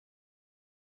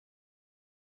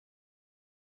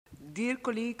Dear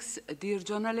colleagues, dear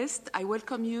journalists, I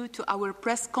welcome you to our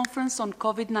press conference on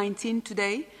COVID-19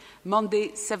 today,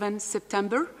 Monday, 7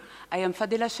 September. I am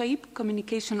Fadela Shaib,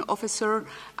 Communication Officer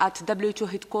at WHO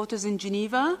headquarters in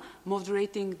Geneva,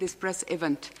 moderating this press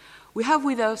event. We have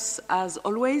with us, as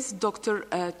always, Dr.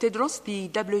 Tedros, the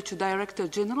WHO Director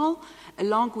General,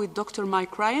 along with Dr.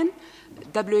 Mike Ryan,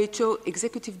 WHO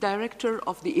Executive Director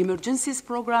of the Emergencies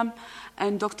Program,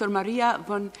 and Dr. Maria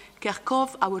von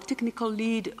Kerkhove, our technical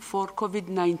lead for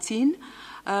COVID-19.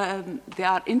 They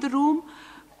are in the room.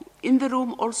 In the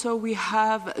room also we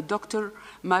have Dr.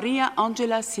 Maria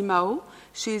Angela Simao.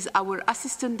 She is our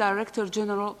Assistant Director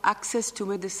General, Access to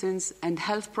Medicines and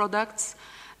Health Products,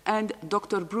 and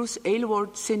Dr. Bruce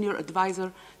Aylward, Senior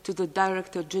Advisor to the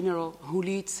Director General, who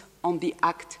leads on the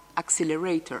ACT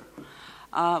Accelerator.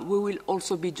 We will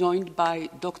also be joined by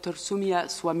Dr. Soumya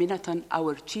Swaminathan,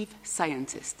 our Chief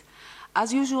Scientist.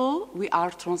 As usual, we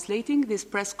are translating this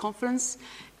press conference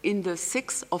in the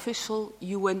 6 official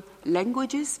UN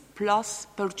languages, plus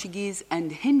Portuguese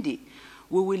and Hindi.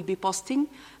 We will be posting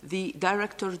the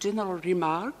Director General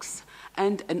remarks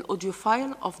and an audio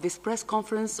file of this press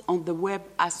conference on the web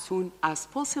as soon as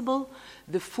possible.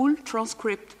 The full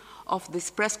transcript of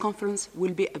this press conference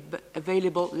will be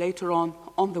available later on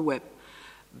the web.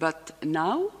 But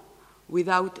now,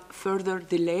 without further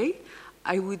delay,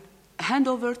 I would hand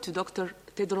over to Dr.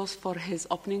 Tedros for his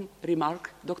opening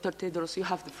remark. Dr. Tedros, you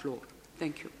have the floor.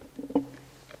 Thank you.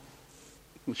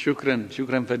 Shukran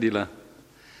Fadila.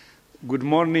 Good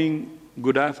morning,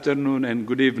 good afternoon, and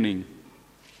good evening.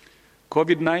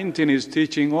 COVID-19 is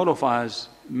teaching all of us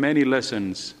many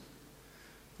lessons.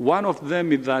 One of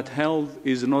them is that health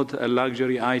is not a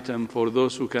luxury item for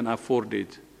those who can afford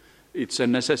it. It's a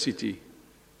necessity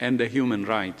and a human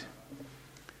right.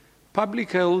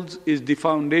 Public health is the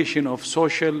foundation of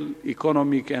social,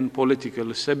 economic, and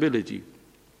political stability.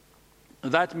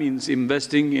 That means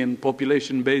investing in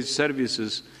population-based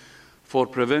services for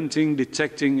preventing,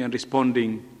 detecting, and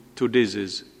responding to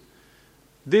disease.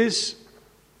 This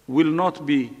will not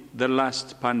be the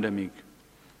last pandemic.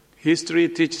 History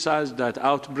teaches us that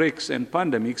outbreaks and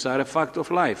pandemics are a fact of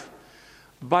life.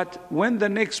 But when the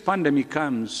next pandemic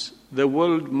comes, the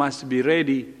world must be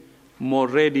ready, more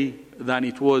ready than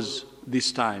it was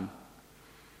this time.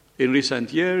 In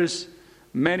recent years,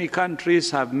 many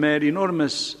countries have made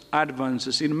enormous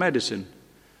advances in medicine,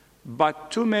 but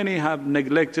too many have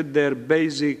neglected their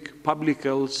basic public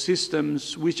health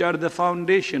systems, which are the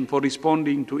foundation for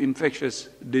responding to infectious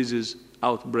disease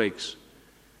outbreaks.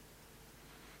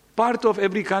 Part of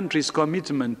every country's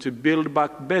commitment to build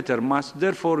back better must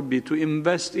therefore be to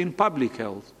invest in public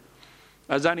health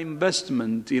as an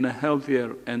investment in a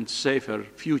healthier and safer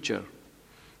future.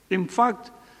 In fact,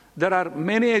 there are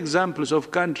many examples of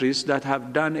countries that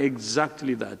have done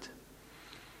exactly that.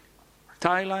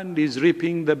 Thailand is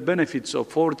reaping the benefits of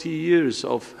 40 years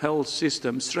of health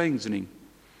system strengthening,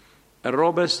 a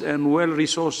robust and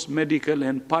well-resourced medical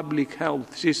and public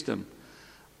health system,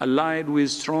 allied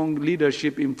with strong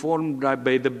leadership informed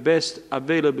by the best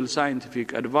available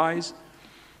scientific advice,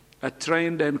 a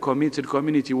trained and committed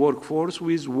community workforce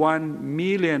with 1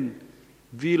 million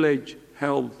village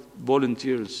health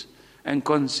volunteers, and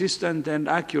consistent and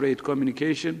accurate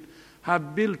communication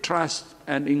have built trust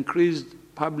and increased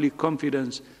public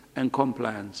confidence and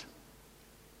compliance.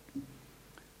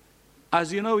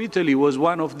 As you know, Italy was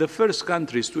one of the first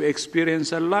countries to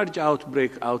experience a large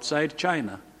outbreak outside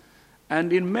China,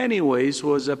 and in many ways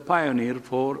was a pioneer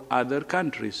for other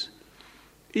countries.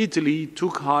 Italy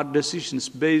took hard decisions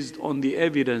based on the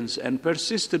evidence and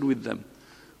persisted with them,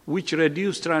 which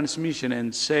reduced transmission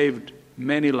and saved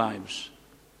many lives.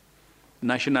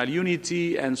 National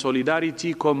unity and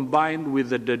solidarity, combined with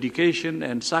the dedication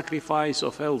and sacrifice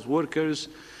of health workers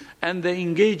and the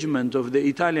engagement of the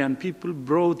Italian people,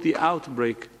 brought the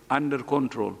outbreak under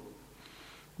control.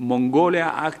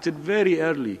 Mongolia acted very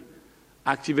early,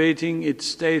 activating its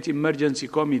state emergency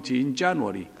committee in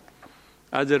January.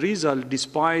 As a result,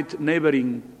 despite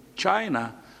neighboring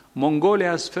China,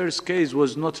 Mongolia's first case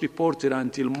was not reported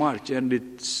until March, and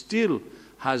it still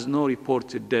has no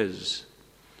reported deaths.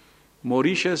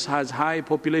 Mauritius has high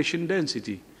population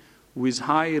density, with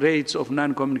high rates of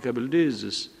non-communicable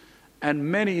diseases, and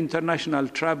many international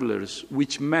travelers,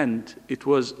 which meant it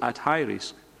was at high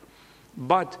risk.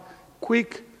 But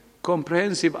quick,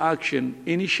 comprehensive action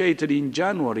initiated in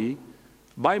January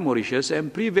by Mauritius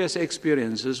and previous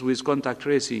experiences with contact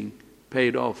tracing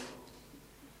paid off.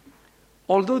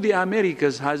 Although the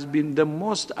Americas has been the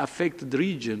most affected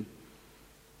region,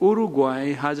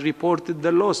 Uruguay has reported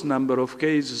the lowest number of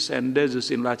cases and deaths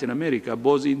in Latin America,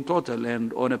 both in total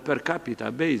and on a per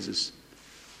capita basis.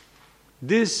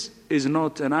 This is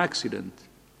not an accident.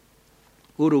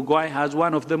 Uruguay has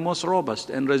one of the most robust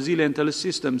and resilient health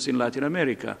systems in Latin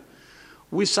America,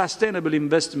 with sustainable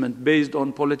investment based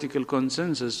on political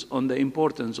consensus on the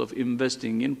importance of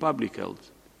investing in public health.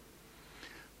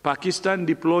 Pakistan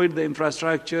deployed the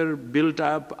infrastructure built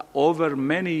up over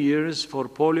many years for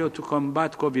polio to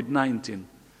combat COVID-19.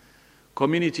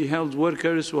 Community health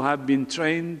workers who have been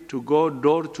trained to go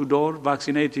door to door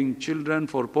vaccinating children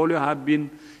for polio have been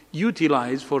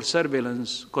utilized for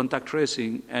surveillance, contact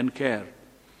tracing, and care.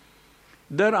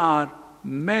 There are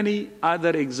many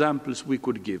other examples we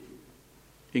could give,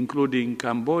 including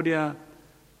Cambodia,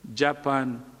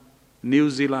 Japan, New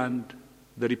Zealand,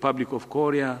 the Republic of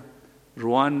Korea,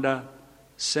 Rwanda,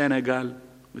 Senegal,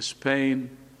 Spain,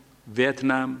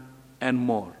 Vietnam, and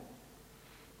more.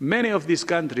 Many of these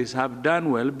countries have done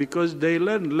well because they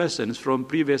learned lessons from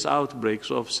previous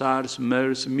outbreaks of SARS,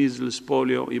 MERS, measles,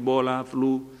 polio, Ebola,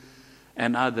 flu,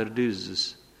 and other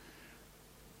diseases.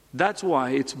 That's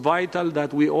why it's vital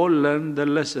that we all learn the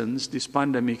lessons this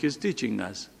pandemic is teaching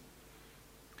us.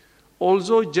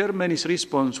 Although Germany's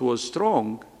response was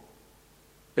strong,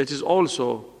 it is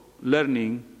also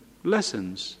learning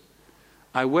lessons.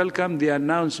 I welcome the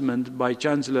announcement by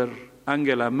Chancellor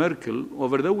Angela Merkel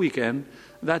over the weekend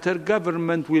that her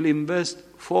government will invest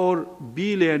 4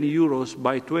 billion euros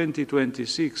by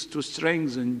 2026 to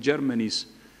strengthen Germany's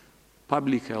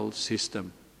public health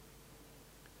system.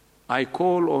 I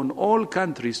call on all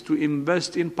countries to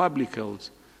invest in public health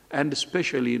and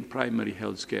especially in primary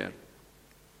health care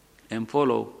and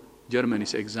follow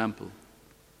Germany's example.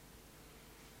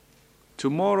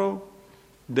 Tomorrow,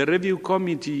 the Review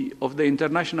Committee of the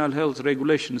International Health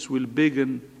Regulations will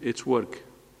begin its work.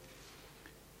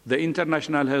 The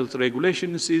International Health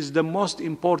Regulations is the most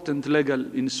important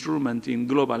legal instrument in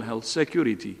global health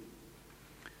security.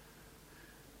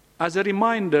 As a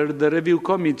reminder, the Review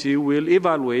Committee will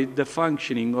evaluate the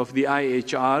functioning of the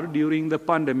IHR during the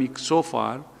pandemic so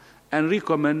far and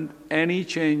recommend any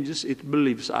changes it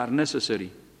believes are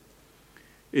necessary.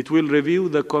 It will review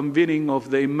the convening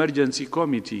of the Emergency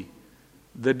Committee,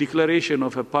 the declaration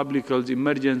of a public health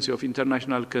emergency of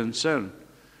international concern,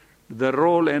 the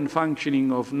role and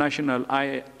functioning of national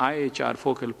IHR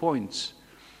focal points,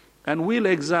 and will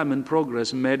examine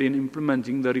progress made in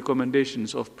implementing the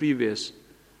recommendations of previous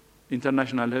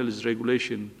international health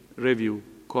regulation review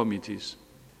committees.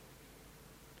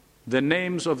 The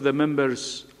names of the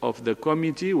members of the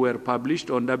committee were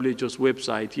published on WHO's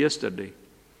website yesterday.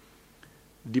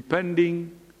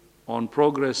 Depending on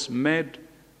progress made,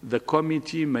 the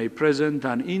committee may present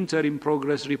an interim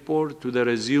progress report to the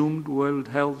resumed World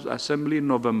Health Assembly in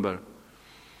November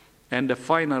and a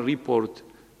final report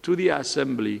to the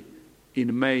Assembly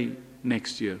in May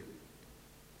next year.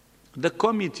 The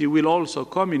committee will also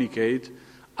communicate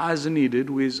as needed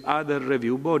with other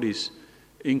review bodies,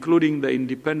 including the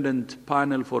Independent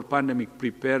Panel for Pandemic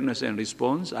Preparedness and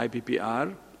Response,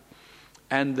 IPPR,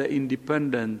 and the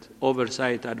Independent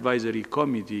Oversight Advisory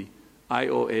Committee,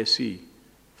 IOAC,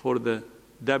 for the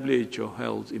WHO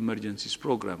Health Emergencies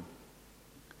Program.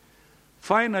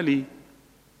 Finally,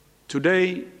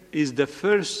 today is the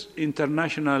first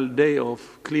International Day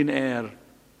of Clean Air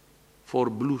for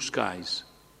Blue Skies.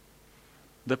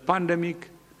 The pandemic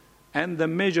and the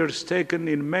measures taken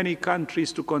in many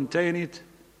countries to contain it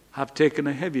have taken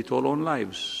a heavy toll on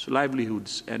lives,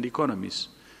 livelihoods, and economies.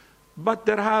 But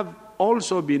there have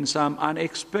also been some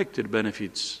unexpected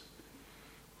benefits.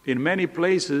 In many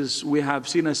places, we have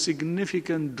seen a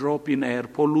significant drop in air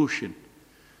pollution.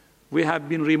 We have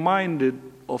been reminded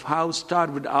of how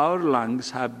starved our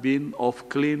lungs have been of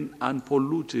clean,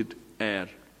 unpolluted air.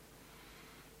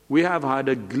 We have had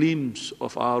a glimpse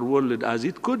of our world as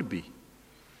it could be,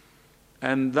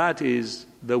 and that is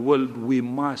the world we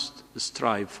must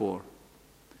strive for.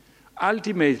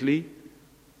 Ultimately,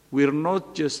 we're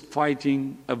not just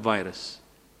fighting a virus.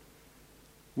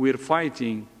 We're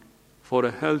fighting for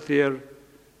a healthier,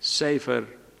 safer,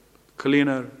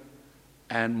 cleaner,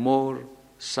 and more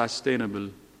sustainable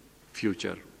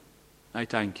future. I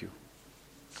thank you.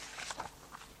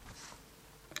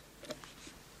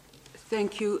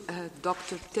 Thank you,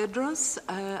 Dr. Tedros.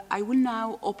 I will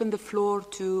now open the floor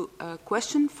to a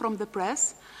question from the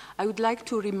press. I would like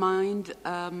to remind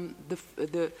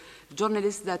the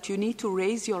journalists that you need to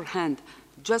raise your hand.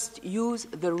 Just use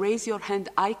the raise your hand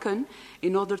icon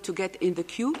in order to get in the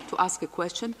queue to ask a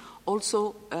question.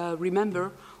 Also,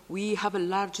 remember, we have a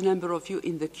large number of you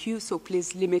in the queue, so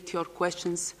please limit your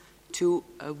questions to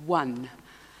one.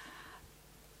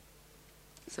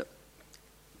 So,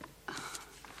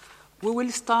 we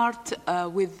will start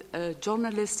with a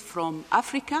journalist from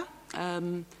Africa,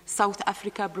 South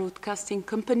Africa Broadcasting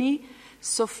Company.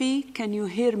 Sophie, can you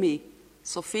hear me?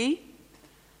 Sophie?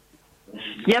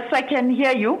 Yes, I can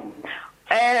hear you.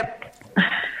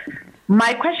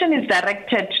 My question is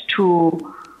directed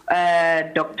to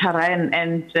Dr. Ryan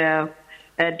and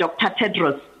Dr.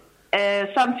 Tedros.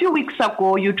 Some few weeks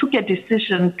ago, you took a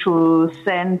decision to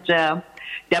send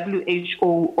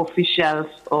WHO officials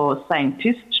or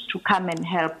scientists to come and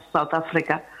help South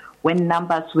Africa when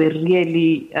numbers were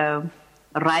really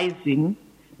rising.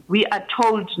 We are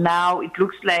told now it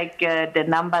looks like the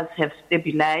numbers have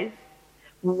stabilized.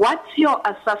 What's your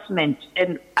assessment,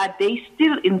 and are they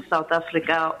still in South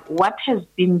Africa? What has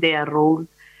been their role,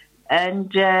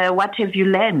 and what have you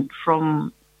learned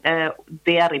from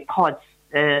their reports?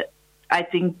 I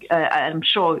think, I'm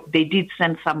sure they did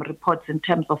send some reports in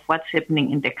terms of what's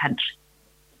happening in the country.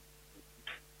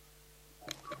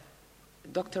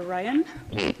 Dr. Ryan?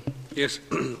 Yes.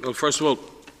 Well, first of all,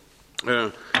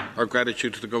 our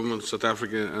gratitude to the government of South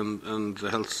Africa and the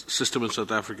health system in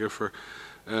South Africa for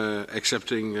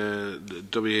accepting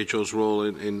WHO's role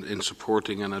in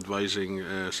supporting and advising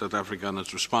South Africa on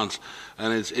its response.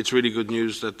 And it's really good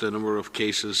news that the number of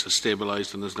cases has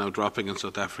stabilised and is now dropping in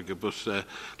South Africa. But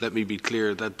let me be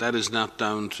clear that that is not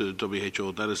down to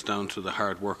WHO, that is down to the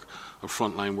hard work of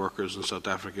frontline workers in South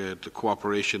Africa, the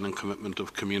cooperation and commitment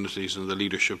of communities and the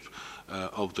leadership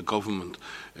of the government.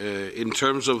 In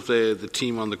terms of the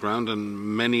team on the ground, and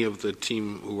many of the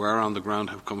team who are on the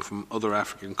ground have come from other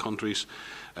African countries,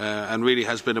 and really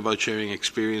has been about sharing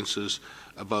experiences,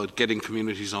 about getting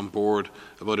communities on board,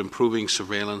 about improving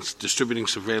surveillance, distributing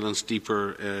surveillance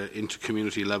deeper into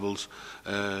community levels,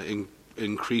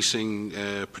 increasing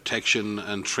protection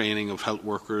and training of health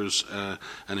workers,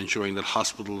 and ensuring that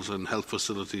hospitals and health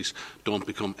facilities don't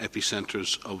become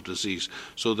epicenters of disease.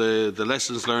 So the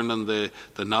lessons learned and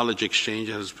the knowledge exchange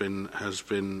has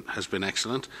been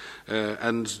excellent,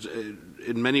 and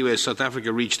in many ways South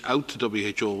Africa reached out to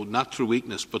WHO not through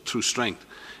weakness but through strength,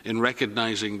 in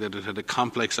recognising that it had a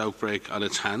complex outbreak on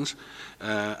its hands,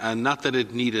 and not that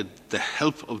it needed the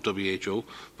help of WHO,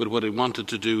 but what it wanted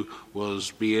to do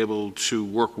was be able to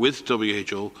work with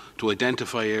WHO to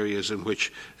identify areas in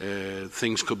which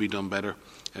things could be done better.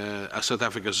 South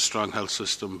Africa has a strong health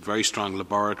system, very strong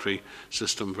laboratory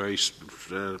system, very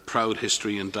proud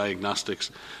history in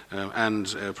diagnostics,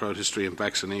 and proud history in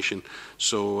vaccination.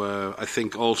 So I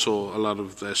think also a lot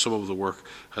of some of the work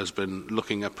has been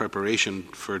looking at preparation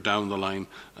for down the line,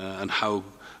 and how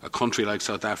a country like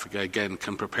South Africa, again,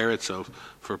 can prepare itself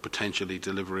for potentially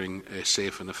delivering a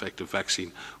safe and effective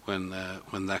vaccine when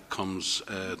that comes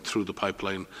through the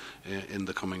pipeline in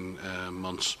the coming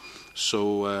months.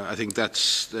 So I think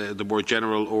that's the more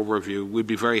general overview. We'd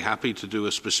be very happy to do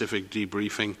a specific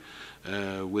debriefing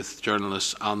with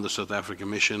journalists on the South African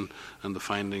mission and the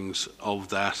findings of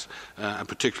that, and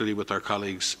particularly with our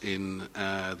colleagues in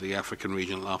the African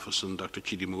Regional Office and Dr.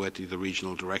 Chidi Moeti, the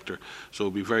Regional Director. So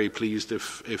we'll be very pleased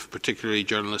if particularly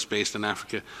journalists based in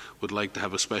Africa would like to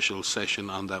have a special session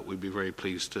on that. We'd be very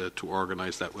pleased to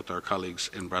organise that with our colleagues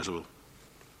in Brazzaville.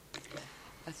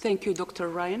 Thank you, Dr.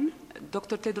 Ryan.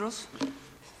 Dr. Tedros?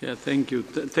 Yeah, thank you.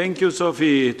 Thank you,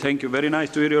 Sophie. Thank you. Very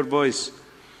nice to hear your voice.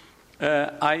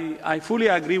 I fully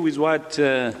agree with what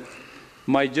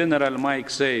my General Mike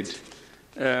said.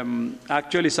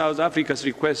 Actually, South Africa's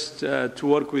request to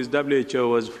work with WHO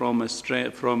was from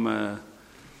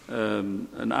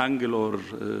an angle or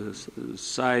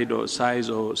side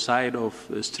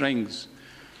of strengths.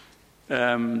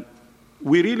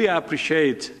 We really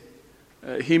appreciate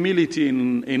humility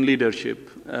in leadership.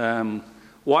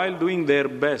 While doing their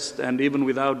best, and even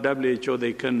without WHO,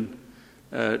 they can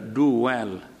do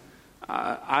well.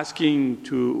 Asking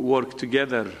to work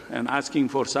together and asking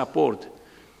for support,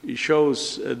 it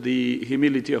shows the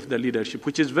humility of the leadership,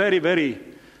 which is very, very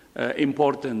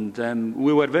important. And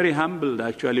we were very humbled,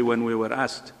 actually, when we were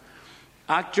asked.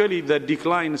 Actually, the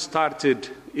decline started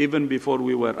even before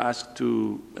we were asked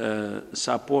to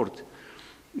support.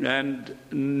 And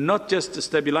not just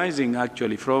stabilizing,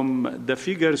 actually. From the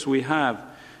figures we have,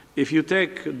 if you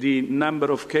take the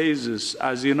number of cases,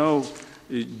 as you know,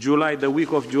 the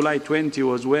week of July 20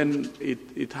 was when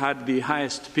it had the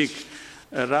highest peak,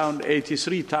 around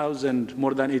 83,000,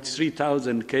 more than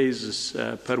 83,000 cases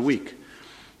per week.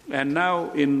 And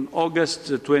now in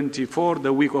August 24,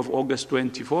 the week of August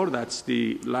 24, that's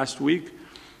the last week,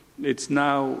 it's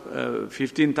now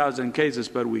 15,000 cases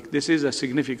per week. This is a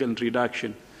significant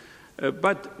reduction.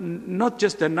 But not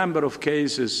just the number of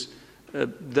cases.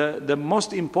 The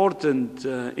most important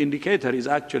indicator is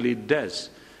actually deaths.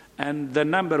 And the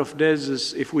number of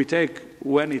deaths, if we take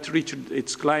when it reached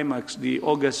its climax, the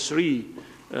August 3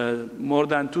 more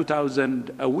than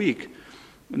 2,000 a week.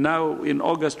 Now, in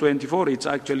August 24, it's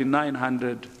actually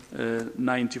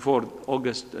 994,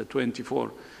 August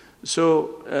 24.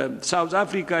 So South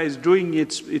Africa is doing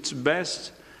its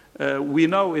best. We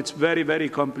know it's very, very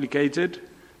complicated,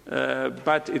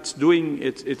 but it's doing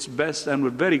its best, and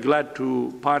we're very glad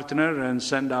to partner and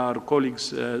send our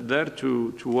colleagues there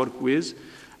to work with.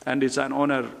 And it's an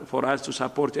honor for us to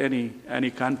support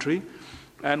any country.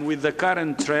 And with the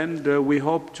current trend, we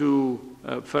hope to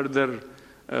further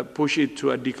push it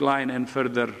to a decline and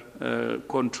further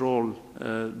control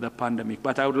the pandemic.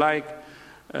 But I would like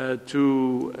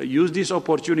to use this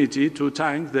opportunity to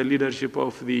thank the leadership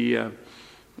of the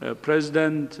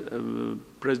President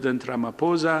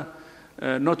Ramaphosa,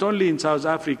 not only in South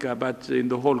Africa but in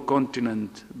the whole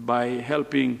continent, by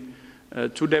helping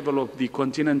to develop the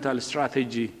continental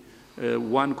strategy,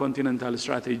 one continental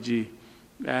strategy,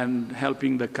 and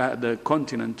helping the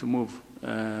continent to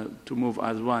move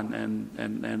as one.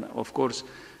 And of course,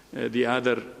 the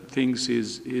other things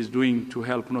is doing to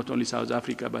help not only South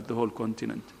Africa but the whole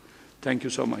continent. Thank you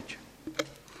so much.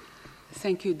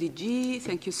 Thank you, DG.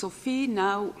 Thank you, Sophie.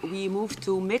 Now we move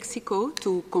to Mexico,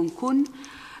 to Cancun.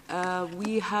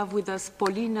 We have with us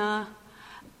Paulina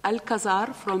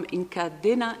Alcazar from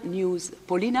Encadena News.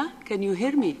 Paulina, can you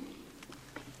hear me?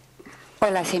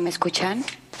 Hola, ¿sí me escuchan?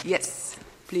 Yes,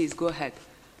 please, go ahead.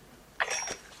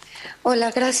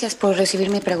 Hola, gracias por recibir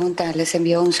mi pregunta. Les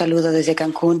envío un saludo desde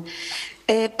Cancún.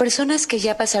 Personas que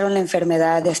ya pasaron la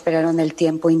enfermedad esperaron el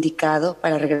tiempo indicado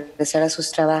para regresar a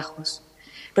sus trabajos.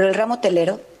 Pero el ramo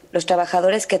hotelero, los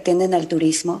trabajadores que atienden al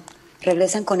turismo,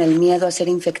 regresan con el miedo a ser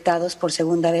infectados por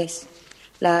segunda vez.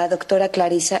 La doctora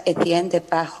Clarissa Etienne de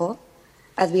Pajo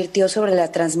advirtió sobre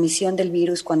la transmisión del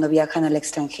virus cuando viajan al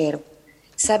extranjero.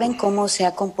 ¿Saben cómo se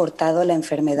ha comportado la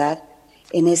enfermedad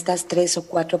en estas 3 o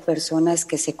 4 personas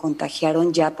que se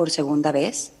contagiaron ya por segunda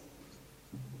vez?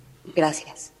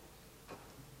 Gracias.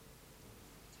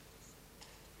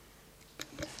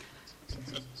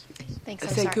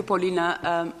 Thank you,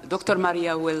 Paulina. Dr.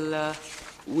 Maria will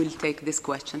take this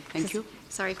question. Thank you.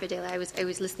 Sorry, Fadela. I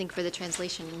was listening for the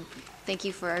translation. Thank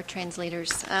you for our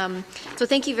translators. So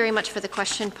thank you very much for the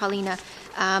question, Paulina.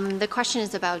 The question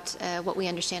is about what we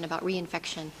understand about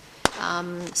reinfection.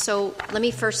 So let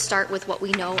me first start with what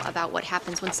we know about what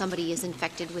happens when somebody is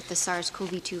infected with the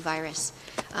SARS-CoV-2 virus.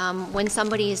 When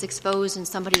somebody is exposed and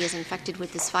somebody is infected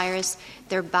with this virus,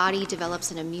 their body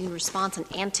develops an immune response, an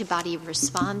antibody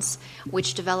response,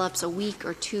 which develops a week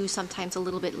or 2, sometimes a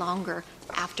little bit longer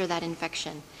after that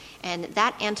infection. And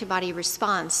that antibody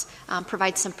response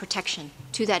provides some protection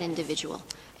to that individual,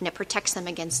 and it protects them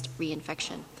against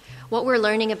reinfection. What we're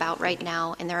learning about right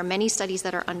now, and there are many studies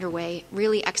that are underway,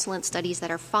 really excellent studies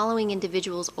that are following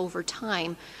individuals over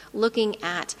time, looking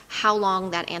at how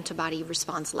long that antibody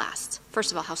response lasts.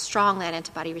 First of all, how strong that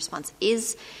antibody response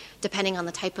is, depending on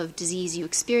the type of disease you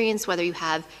experience, whether you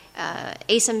have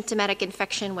asymptomatic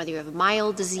infection, whether you have a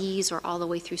mild disease, or all the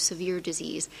way through severe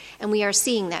disease. And we are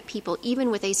seeing that people,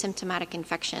 even with asymptomatic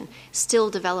infection, still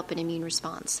develop an immune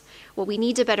response. What we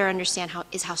need to better understand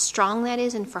is how strong that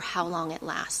is and for how long it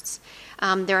lasts.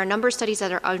 There are a number of studies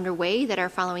that are underway that are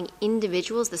following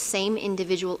individuals, the same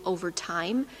individual over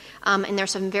time, and there are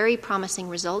some very promising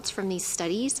results from these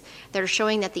studies that are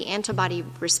showing that the antibody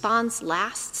response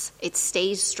lasts, it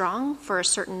stays strong for a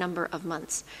certain number of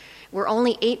months. We're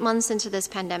only 8 months into this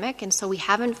pandemic, and so we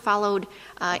haven't followed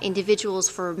individuals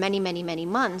for many, many, many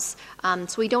months,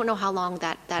 so we don't know how long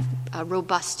that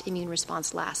robust immune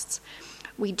response lasts.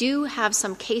 We do have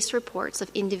some case reports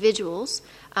of individuals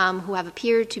who have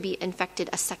appeared to be infected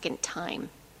a second time.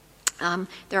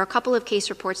 There are a couple of case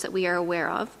reports that we are aware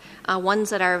of,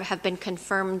 ones that have been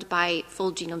confirmed by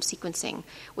full genome sequencing,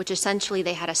 which essentially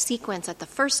they had a sequence at the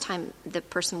first time the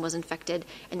person was infected,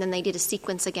 and then they did a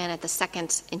sequence again at the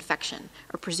second infection,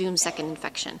 or presumed second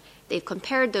infection. They've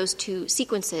compared those 2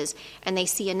 sequences, and they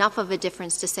see enough of a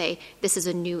difference to say this is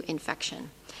a new infection.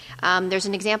 There's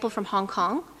an example from Hong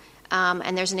Kong,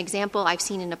 and there's an example I've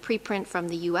seen in a preprint from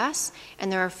the U.S., and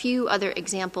there are a few other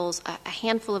examples, a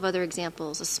handful of other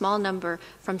examples, a small number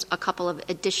from a couple of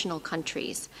additional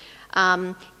countries.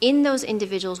 In those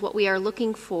individuals, what we are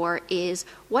looking for is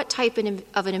what type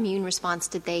of an immune response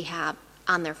did they have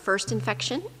on their first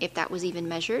infection, if that was even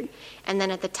measured, and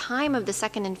then at the time of the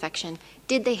second infection,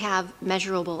 did they have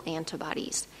measurable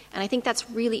antibodies? And I think that's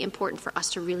really important for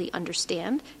us to really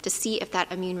understand, to see if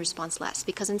that immune response lasts,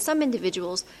 because in some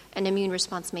individuals, an immune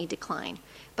response may decline.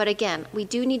 But again, we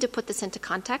do need to put this into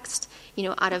context. You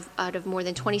know, out of more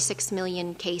than 26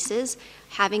 million cases,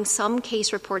 having some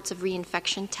case reports of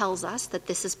reinfection tells us that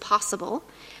this is possible.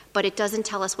 but it doesn't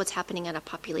tell us what's happening at a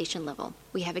population level.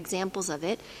 We have examples of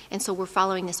it, and so we're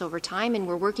following this over time, and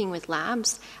we're working with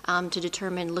labs to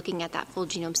determine, looking at that full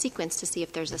genome sequence to see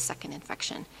if there's a second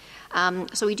infection.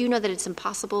 So we do know that it's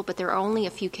impossible, but there are only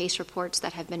a few case reports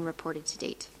that have been reported to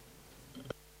date.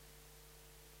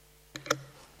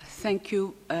 Thank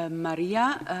you,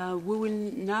 Maria. We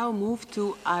will now move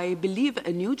to, I believe,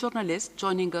 a new journalist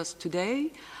joining us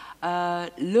today,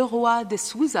 Leroy de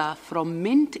Souza from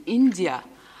Mint, India.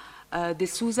 De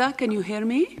Souza, can you hear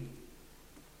me?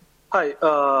 Hi,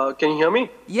 can you hear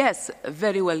me? Yes,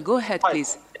 very well. Go ahead, Hi.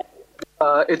 please.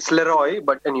 It's Leroy,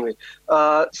 but anyway.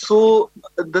 So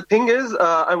the thing is,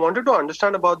 I wanted to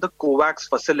understand about the COVAX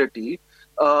facility.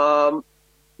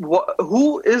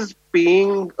 Who is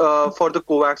paying for the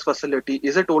COVAX facility?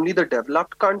 Is it only the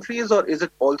developed countries or is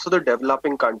it also the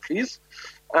developing countries?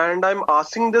 And I'm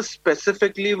asking this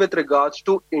specifically with regards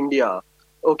to India.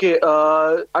 Okay,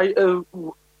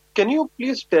 can you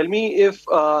please tell me if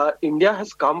India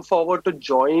has come forward to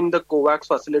join the COVAX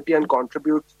facility and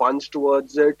contribute funds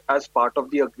towards it as part of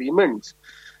the agreements?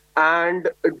 And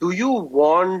do you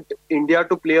want India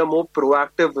to play a more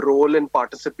proactive role in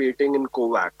participating in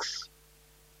COVAX?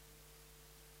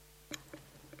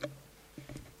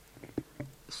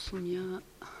 Sonia.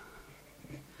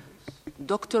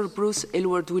 Dr. Bruce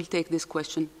Aylward will take this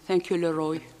question. Thank you,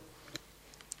 Leroy.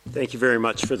 Thank you very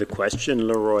much for the question,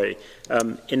 Leroy.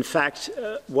 In fact,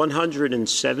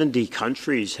 170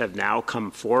 countries have now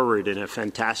come forward in a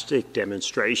fantastic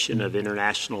demonstration of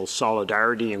international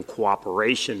solidarity and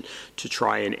cooperation to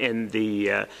try and end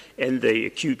the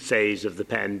acute phase of the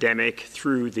pandemic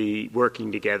through the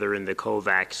working together in the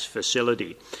COVAX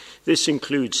facility. This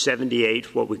includes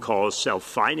 78 what we call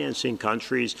self-financing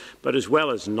countries, but as well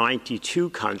as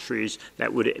 92 countries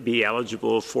that would be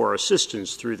eligible for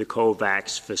assistance through the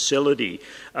COVAX facility.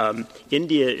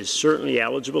 India is certainly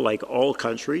eligible, like all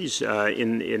countries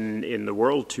in the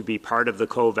world, to be part of the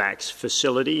COVAX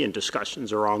facility, and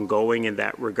discussions are ongoing in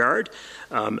that regard.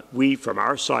 We, from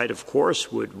our side, of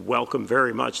course, would welcome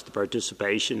very much the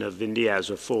participation of India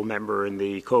as a full member in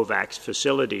the COVAX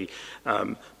facility,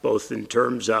 both in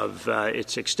terms of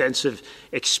its extensive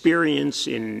experience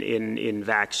in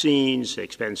vaccines,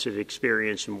 extensive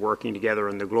experience in working together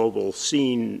on the global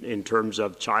scene in terms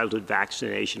of childhood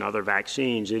vaccination, other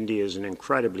vaccines. India is an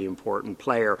incredibly important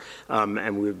player,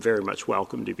 and we're very much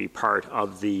welcome to be part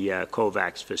of the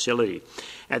COVAX facility.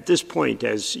 At this point,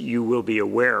 as you will be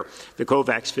aware, the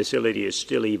COVAX facility is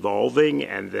still evolving,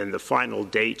 and then the final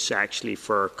dates actually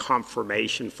for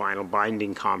confirmation, final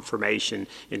binding confirmation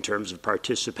in terms of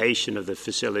participation of the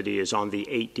facility is on the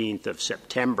 18th of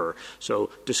September.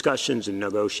 So discussions and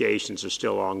negotiations are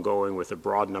still ongoing with a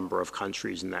broad number of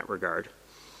countries in that regard.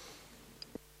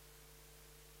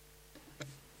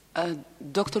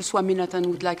 Dr. Swaminathan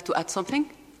would like to add something?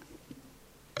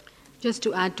 Just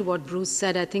to add to what Bruce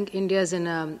said, I think India is in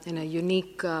a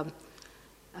unique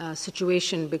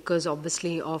situation because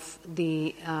obviously of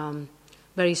the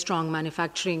very strong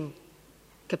manufacturing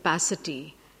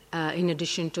capacity in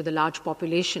addition to the large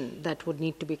population that would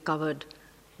need to be covered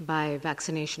by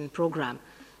vaccination program.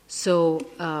 So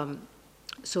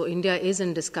India is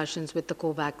in discussions with the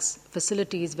COVAX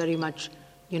facilities, very much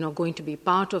going to be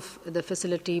part of the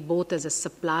facility, both as a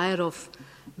supplier of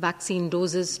vaccine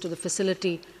doses to the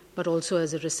facility, but also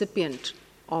as a recipient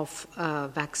of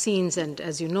vaccines. And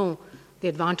as you know, the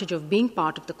advantage of being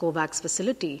part of the COVAX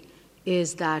facility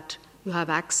is that you have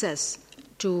access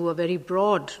to a very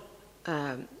broad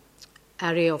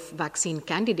array of vaccine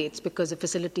candidates because the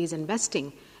facility is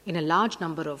investing in a large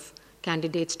number of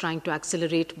candidates, trying to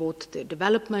accelerate both the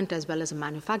development as well as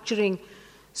manufacturing,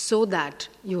 so that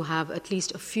you have at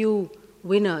least a few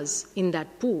winners in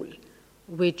that pool,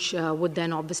 which would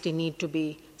then obviously need to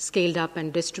be scaled up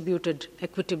and distributed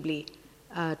equitably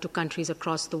to countries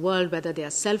across the world, whether they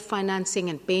are self-financing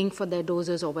and paying for their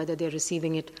doses or whether they're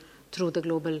receiving it through the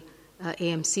global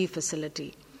AMC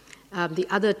facility. The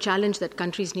other challenge that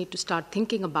countries need to start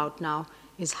thinking about now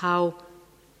is how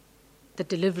the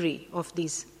delivery of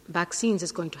these vaccines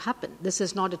is going to happen. This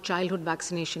is not a childhood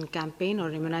vaccination campaign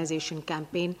or immunization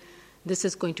campaign. This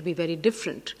is going to be very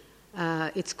different.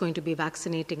 It's going to be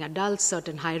vaccinating adults,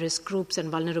 certain high-risk groups and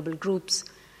vulnerable groups,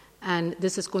 and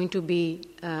this is going to be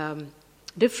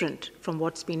different from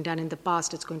what's been done in the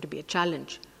past. It's going to be a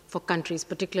challenge for countries,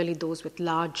 particularly those with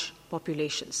large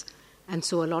populations. And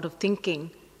so a lot of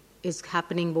thinking is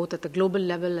happening both at the global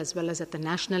level as well as at the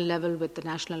national level with the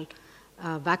National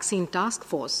Vaccine Task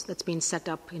Force that's been set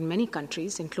up in many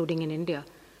countries, including in India,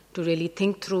 to really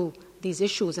think through these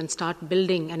issues and start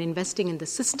building and investing in the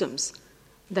systems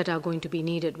that are going to be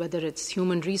needed, whether it's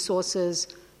human resources,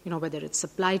 whether it's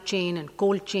supply chain and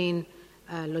cold chain,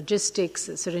 logistics,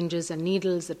 syringes and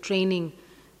needles, the training,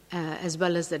 as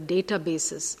well as the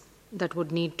databases that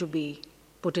would need to be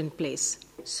put in place.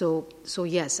 So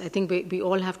yes, I think we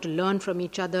all have to learn from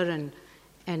each other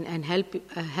and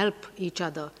help each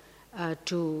other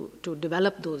to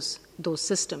develop those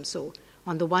systems. So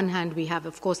on the one hand, we have,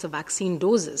 of course, the vaccine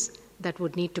doses that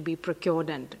would need to be procured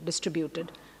and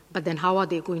distributed, but then how are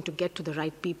they going to get to the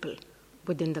right people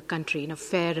within the country in a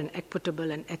fair and equitable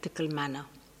and ethical manner?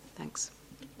 Thanks.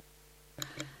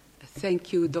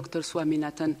 Thank you, Dr.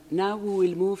 Swaminathan. Now we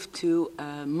will move to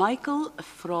Michael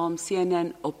from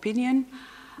CNN Opinion.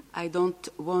 I don't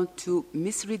want to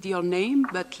misread your name,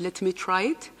 but let me try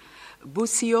it.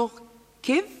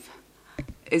 Busiorkiv.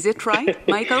 Is it right,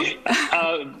 Michael?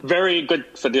 Very good,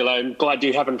 Fadila. I'm glad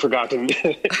you haven't forgotten.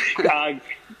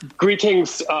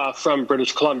 Greetings from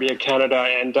British Columbia, Canada.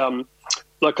 And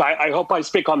look, I hope I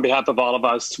speak on behalf of all of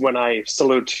us when I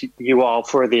salute you all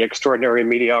for the extraordinary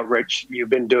media outreach you've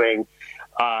been doing.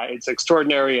 It's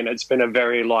extraordinary, and it's been a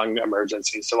very long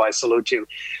emergency, so I salute you.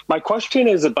 My question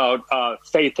is about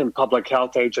faith in public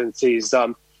health agencies.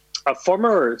 A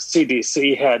former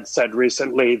CDC head said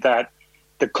recently that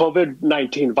the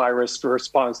COVID-19 virus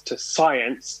responds to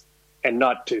science and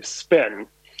not to spin.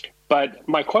 But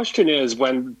my question is,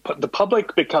 when the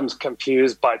public becomes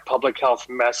confused by public health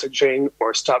messaging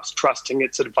or stops trusting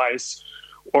its advice,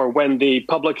 or when the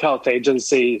public health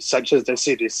agency, such as the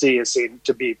CDC, is seen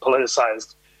to be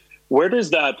politicized, where does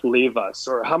that leave us?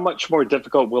 Or how much more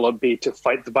difficult will it be to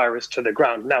fight the virus to the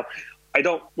ground? Now, I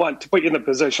don't want to put you in the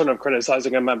position of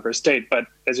criticizing a member state, but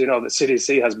as you know, the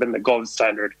CDC has been the gold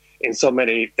standard in so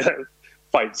many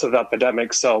fights of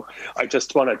epidemics. So I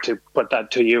just wanted to put that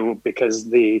to you because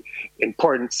the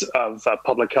importance of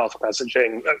public health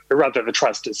messaging, or rather the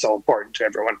trust, is so important to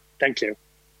everyone. Thank you.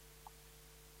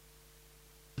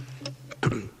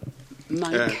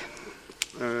 Mike.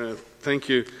 Thank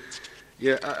you.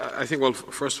 Yeah, I think, well,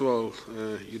 first of all,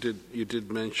 you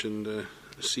did mention the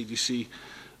CDC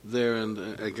there,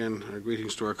 and again,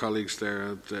 greetings to our colleagues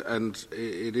there. And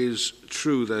it is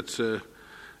true that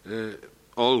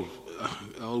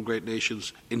all great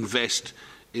nations invest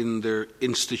in their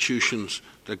institutions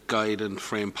that guide and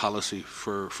frame policy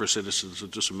for citizens.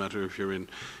 It doesn't matter if you're in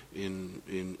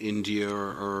India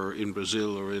or in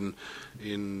Brazil or in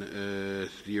the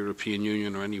European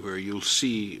Union or anywhere. You'll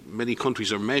see many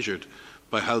countries are measured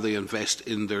by how they invest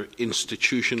in their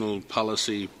institutional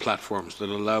policy platforms that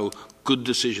allow good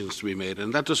decisions to be made.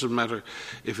 And that doesn't matter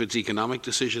if it's economic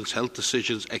decisions, health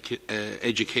decisions,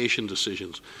 education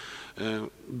decisions.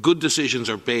 Good decisions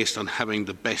are based on having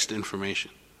the best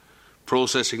information,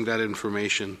 processing that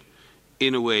information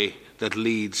in a way that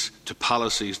leads to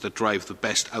policies that drive the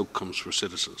best outcomes for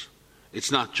citizens.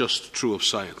 It's not just true of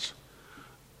science.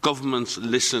 Governments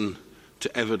listen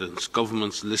to evidence,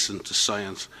 governments listen to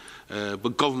science,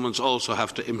 but governments also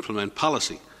have to implement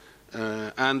policy.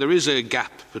 And there is a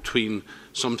gap between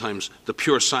sometimes the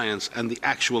pure science and the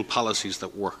actual policies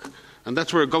that work. And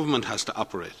that's where a government has to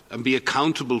operate and be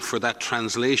accountable for that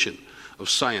translation of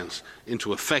science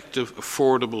into effective,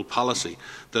 affordable policy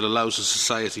that allows a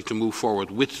society to move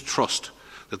forward with trust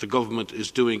that the government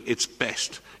is doing its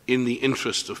best in the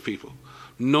interest of people.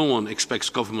 No one expects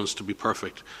governments to be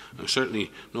perfect. Certainly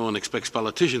no one expects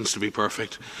politicians to be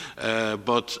perfect.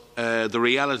 But the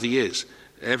reality is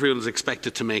everyone is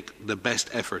expected to make the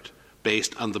best effort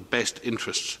based on the best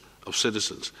interests of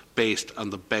citizens, based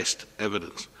on the best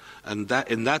evidence. And that,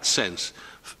 in that sense,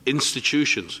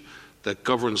 institutions that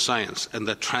govern science and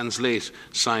that translate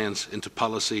science into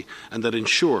policy and that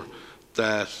ensure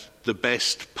that the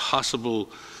best possible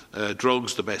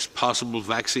drugs, the best possible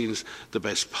vaccines, the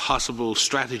best possible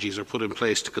strategies are put in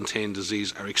place to contain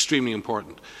disease are extremely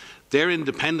important. Their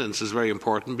independence is very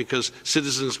important because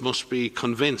citizens must be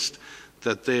convinced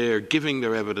that they're giving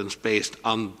their evidence based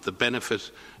on the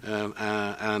benefit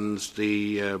and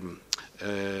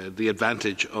the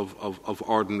advantage of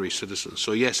ordinary citizens.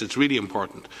 So yes, it's really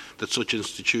important that such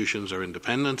institutions are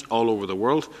independent all over the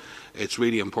world. It's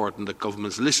really important that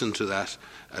governments listen to that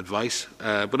advice,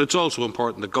 but it's also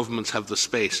important that governments have the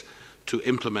space to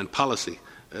implement policy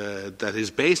that is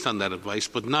based on that advice,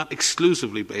 but not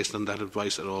exclusively based on that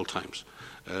advice at all times.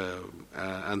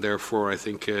 And therefore, I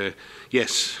think,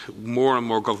 yes, more and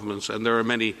more governments, and there are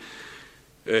many,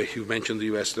 you mentioned the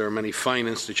US, there are many fine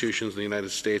institutions in the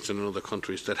United States and in other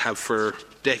countries that have for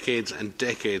decades and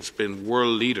decades been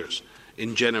world leaders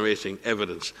in generating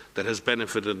evidence that has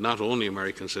benefited not only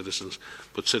American citizens,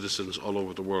 but citizens all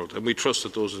over the world. And we trust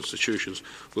that those institutions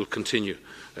will continue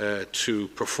to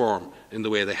perform in the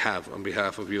way they have on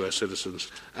behalf of US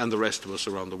citizens and the rest of us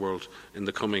around the world in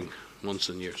the coming months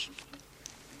and years.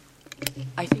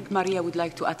 I think Maria would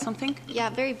like to add something.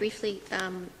 Yeah, very briefly.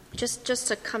 Just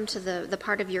to come to the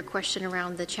part of your question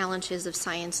around the challenges of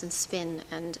science and spin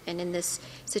and in this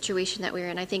situation that we're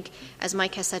in, I think, as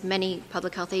Mike has said, many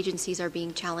public health agencies are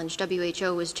being challenged.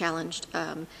 WHO is challenged.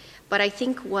 But I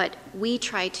think what we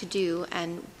try to do,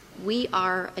 and we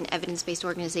are an evidence-based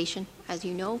organization, as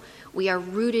you know, we are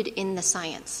rooted in the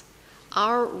science.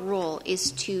 Our role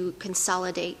is to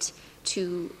consolidate,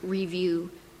 to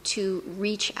review, to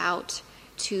reach out,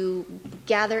 to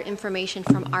gather information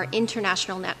from our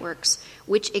international networks,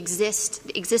 which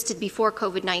existed before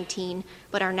COVID-19,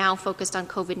 but are now focused on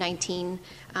COVID-19,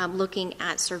 looking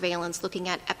at surveillance, looking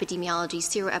at epidemiology,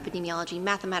 seroepidemiology,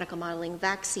 mathematical modeling,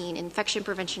 vaccine, infection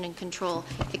prevention and control,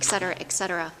 et cetera, et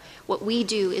cetera. What we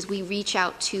do is we reach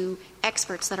out to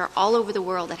experts that are all over the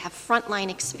world that have frontline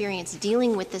experience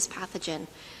dealing with this pathogen,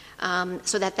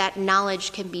 so that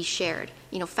knowledge can be shared,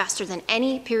 faster than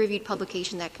any peer-reviewed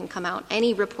publication that can come out,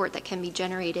 any report that can be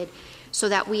generated, so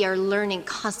that we are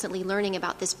constantly learning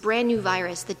about this brand new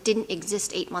virus that didn't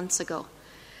exist 8 months ago.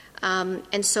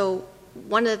 And so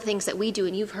one of the things that we do,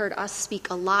 and you've heard us speak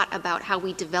a lot about how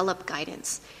we develop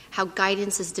guidance, how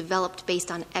guidance is developed based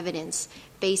on evidence,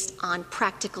 based on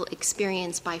practical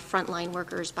experience by frontline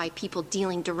workers, by people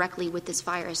dealing directly with this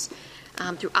virus,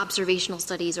 through observational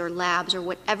studies or labs or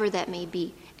whatever that may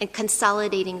be, and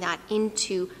consolidating that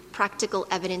into practical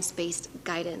evidence-based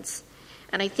guidance.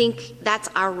 And I think that's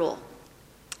our role.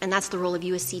 And that's the role of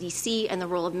US CDC and the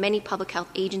role of many public health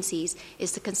agencies,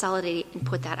 is to consolidate and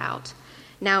put that out.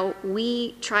 Now,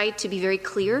 we try to be very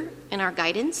clear in our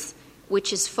guidance,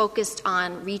 which is focused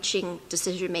on reaching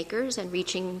decision makers and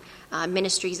reaching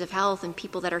ministries of health and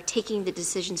people that are taking the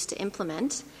decisions to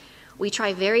implement. We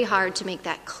try very hard to make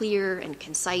that clear and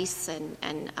concise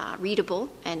and readable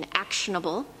and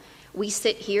actionable. We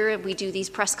sit here and we do these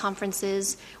press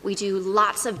conferences. We do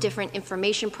lots of different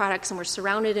information products, and we're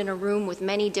surrounded in a room with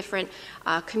many different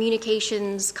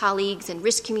communications colleagues and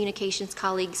risk communications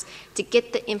colleagues to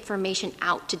get the information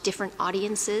out to different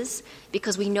audiences,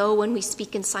 because we know when we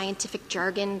speak in scientific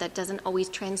jargon that doesn't always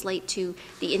translate to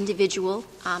the individual,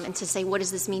 and to say, what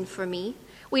does this mean for me?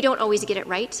 We don't always get it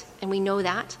right, and we know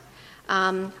that.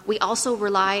 We also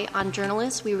rely on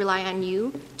journalists. We rely on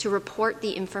you to report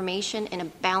the information in a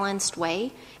balanced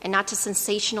way and not to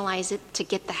sensationalize it to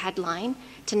get the headline,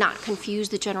 to not confuse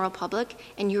the general public,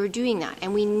 and you're doing that.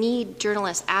 And we need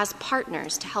journalists as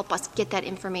partners to help us get that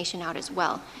information out as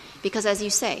well. Because as you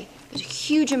say, there's a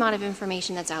huge amount of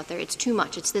information that's out there. It's too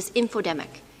much. It's this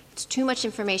infodemic. It's too much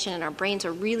information, and our brains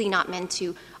are really not meant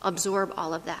to absorb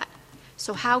all of that.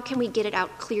 So how can we get it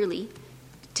out clearly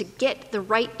to get the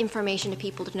right information to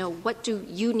people to know, what do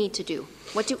you need to do?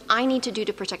 What do I need to do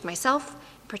to protect myself,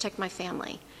 protect my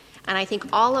family? And I think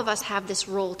all of us have this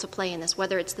role to play in this,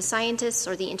 whether it's the scientists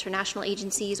or the international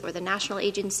agencies or the national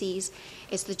agencies.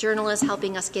 It's the journalists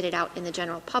helping us get it out in the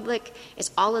general public.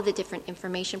 It's all of the different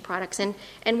information products. And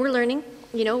we're learning.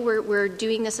 We're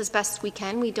doing this as best we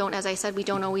can. We don't, as I said, we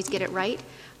don't always get it right.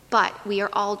 But we are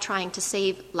all trying to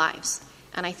save lives.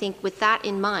 And I think with that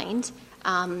in mind,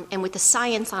 and with the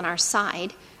science on our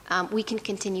side, we can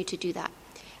continue to do that.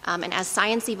 And as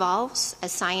science evolves,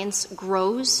 as science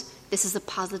grows, this is a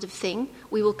positive thing.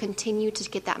 We will continue to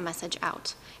get that message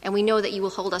out. And we know that you will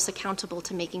hold us accountable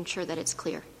to making sure that it's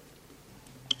clear.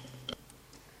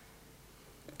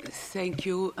 Thank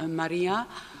you, Maria.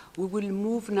 We will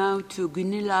move now to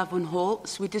Gunilla von Hol,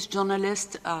 Swedish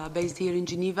journalist based here in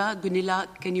Geneva. Gunilla,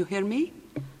 can you hear me?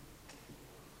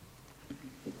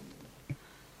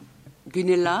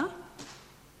 Gunilla?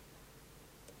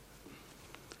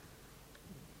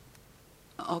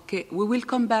 Okay, we will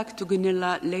come back to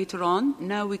Gunilla later on.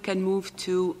 Now we can move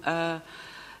to a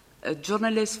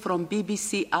journalist from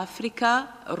BBC Africa,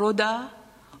 Rhoda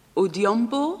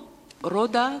Odhiambo.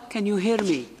 Rhoda, can you hear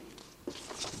me?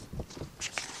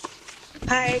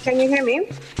 Hi, can you hear me?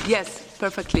 Yes,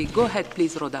 perfectly. Go ahead,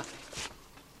 please, Rhoda.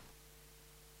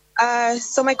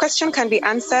 So my question can be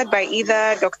answered by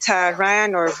either Dr.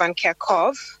 Ryan or Van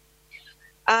Kerkhove.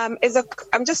 I'm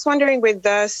just wondering, with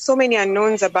so many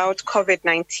unknowns about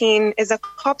COVID-19, is a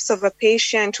corpse of a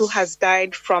patient who has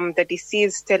died from the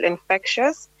disease still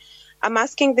infectious? I'm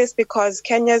asking this because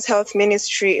Kenya's health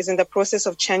ministry is in the process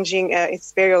of changing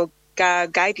its burial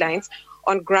guidelines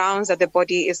on grounds that the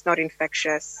body is not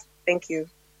infectious. Thank you.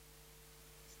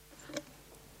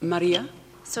 Maria?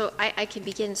 So I can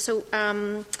begin. So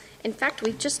In fact,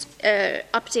 we've just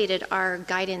updated our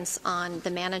guidance on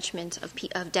the management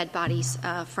of dead bodies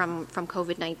from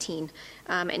COVID-19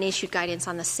 and issued guidance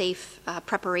on the safe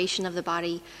preparation of the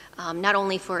body, not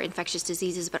only for infectious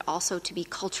diseases, but also to be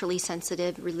culturally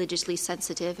sensitive, religiously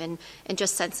sensitive, and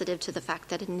just sensitive to the fact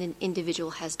that an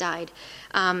individual has died.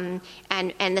 And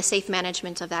the safe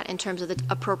management of that in terms of the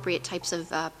appropriate types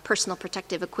of personal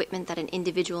protective equipment that an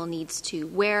individual needs to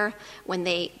wear when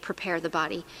they prepare the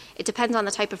body. It depends on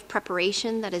the type of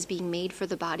preparation that is being made for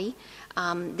the body.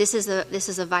 This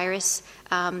is a virus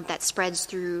that spreads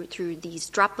through these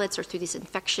droplets or through these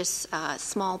infectious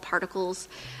small particles,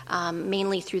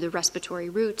 mainly through the respiratory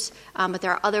route. But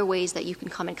there are other ways that you can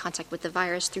come in contact with the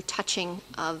virus through touching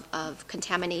of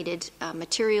contaminated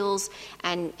materials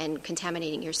and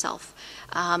contaminating yourself.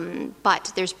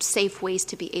 But there's safe ways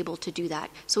to be able to do that.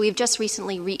 So we've just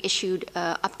recently reissued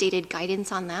updated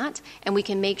guidance on that, and we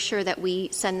can make sure that we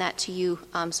send that to you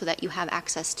so that you have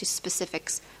access to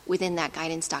specifics within that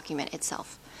guidance document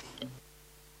itself.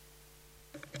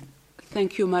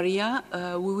 Thank you, Maria.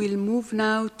 We will move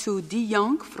now to Di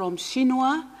Young from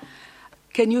Xinhua.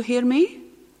 Can you hear me?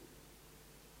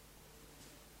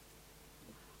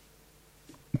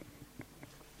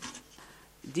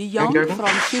 Di Young from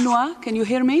Xinhua, can you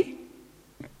hear me?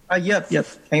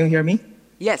 Yes. Can you hear me?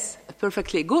 Yes,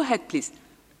 perfectly. Go ahead, please.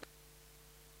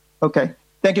 Okay.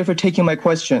 Thank you for taking my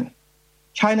question.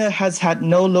 China has had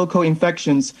no local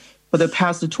infections for the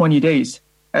past 20 days,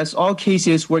 as all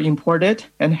cases were imported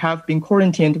and have been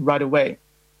quarantined right away.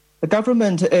 The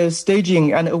government is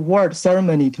staging an award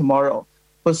ceremony tomorrow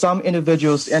for some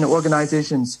individuals and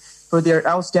organizations for their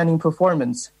outstanding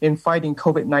performance in fighting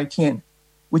COVID-19.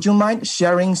 Would you mind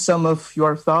sharing some of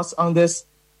your thoughts on this?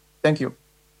 Thank you.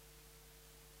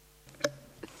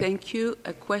 Thank you.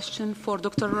 A question for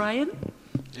Dr. Ryan?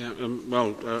 Yeah,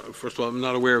 first of all, I'm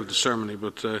not aware of the ceremony,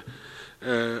 but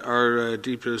our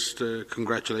deepest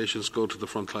congratulations go to the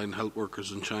frontline health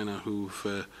workers in China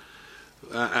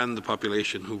and the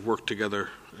population who've worked together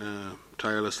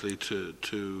tirelessly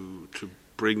to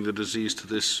bring the disease to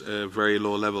this very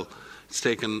low level. It's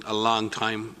taken a long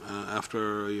time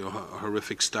after a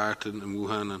horrific start in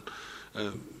Wuhan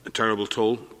and a terrible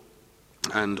toll.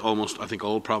 And almost, I think,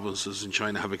 all provinces in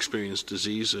China have experienced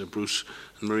disease. Bruce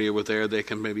and Maria were there. They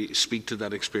can maybe speak to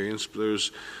that experience.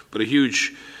 But a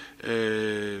huge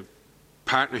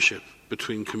partnership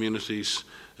between communities,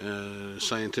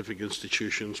 scientific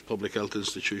institutions, public health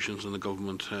institutions and the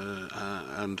government,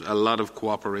 and a lot of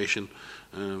cooperation,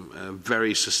 a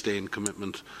very sustained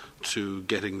commitment to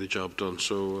getting the job done.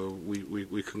 So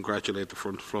we congratulate the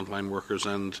frontline workers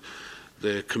and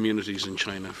the communities in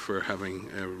China for having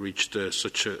reached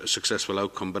such a successful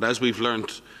outcome. But as we've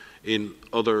learned in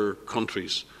other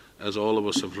countries, as all of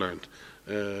us have learned,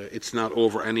 it's not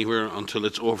over anywhere until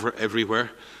it's over everywhere.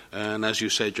 And as you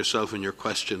said yourself in your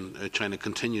question, China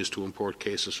continues to import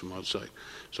cases from outside.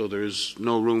 So there is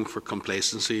no room for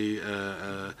complacency.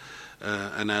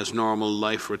 And as normal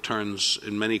life returns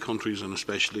in many countries, and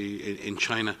especially in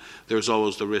China, there's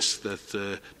always the risk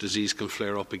that disease can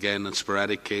flare up again, and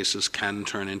sporadic cases can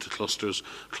turn into clusters.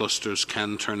 Clusters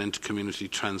can turn into community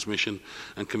transmission,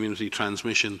 and community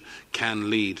transmission can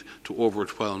lead to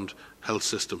overwhelmed health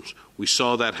systems. We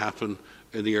saw that happen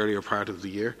in the earlier part of the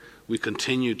year. We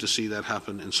continue to see that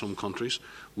happen in some countries.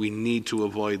 We need to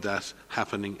avoid that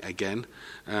happening again.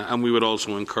 And we would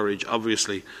also encourage,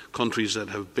 obviously, countries that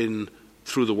have been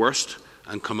through the worst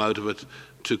and come out of it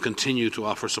to continue to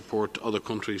offer support to other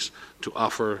countries, to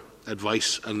offer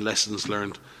advice and lessons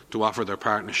learned, to offer their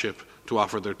partnership, to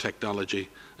offer their technology,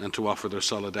 and to offer their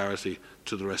solidarity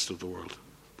to the rest of the world.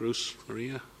 Bruce,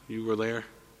 Maria, you were there.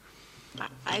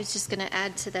 I was just going to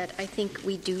add to that. I think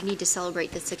we do need to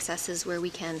celebrate the successes where we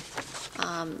can.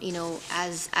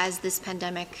 As this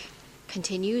pandemic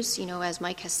continues, as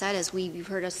Mike has said, as you've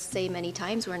heard us say many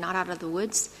times, we're not out of the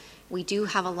woods. We do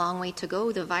have a long way to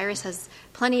go. The virus has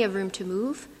plenty of room to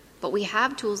move, but we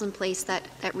have tools in place that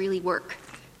really work.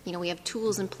 We have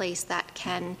tools in place that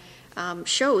can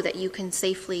show that you can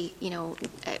safely,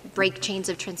 break chains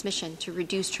of transmission, to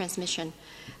reduce transmission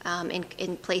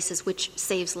in places, which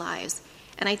saves lives.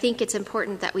 And I think it's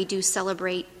important that we do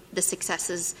celebrate the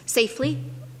successes safely,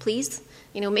 please.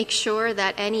 Make sure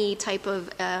that any type of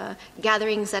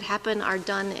gatherings that happen are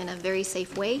done in a very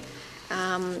safe way,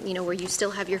 where you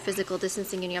still have your physical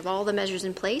distancing and you have all the measures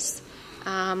in place.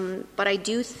 But I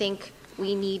do think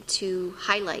we need to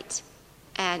highlight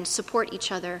and support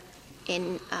each other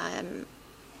in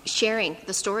sharing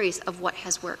the stories of what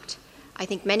has worked. I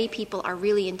think many people are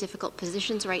really in difficult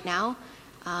positions right now.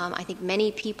 I think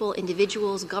many people,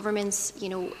 individuals, governments,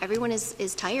 everyone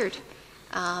is tired.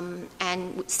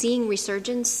 And seeing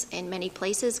resurgence in many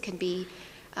places can be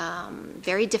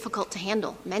very difficult to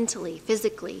handle mentally,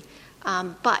 physically.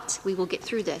 But we will get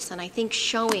through this. And I think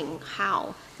showing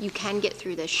how you can get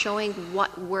through this, showing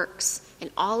what works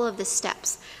in all of the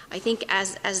steps, I think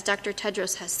as Dr.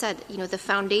 Tedros has said, the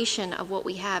foundation of what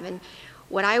we have. And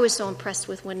what I was so impressed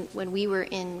with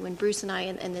when Bruce and I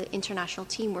and the international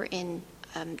team were in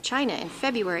China in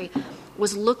February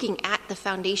was looking at the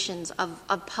foundations of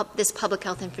this public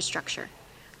health infrastructure,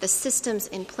 the systems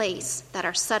in place that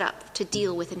are set up to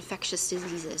deal with infectious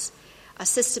diseases, a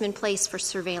system in place for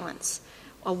surveillance,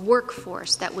 a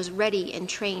workforce that was ready and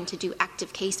trained to do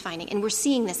active case finding. And we're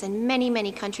seeing this in many,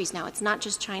 many countries now. It's not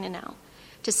just China now.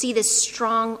 To see this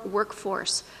strong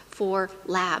workforce for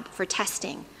lab, for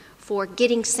testing, for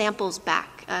getting samples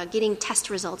back, getting test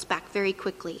results back very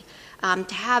quickly,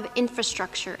 to have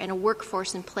infrastructure and a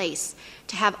workforce in place,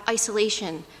 to have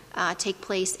isolation take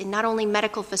place in not only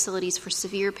medical facilities for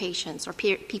severe patients or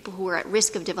people who are at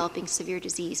risk of developing severe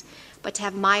disease, but to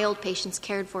have mild patients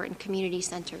cared for in community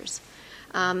centers,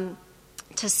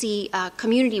 to see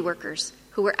community workers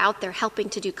who are out there helping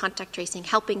to do contact tracing,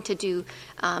 helping to do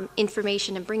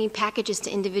information and bringing packages to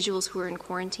individuals who are in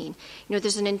quarantine.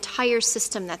 There's an entire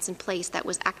system that's in place that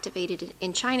was activated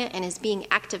in China and is being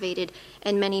activated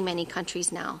in many, many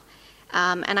countries now.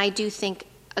 And I do think,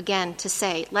 again, to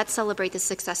say, let's celebrate the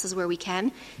successes where we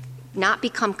can, not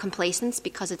become complacent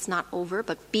because it's not over,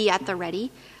 but be at the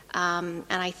ready. And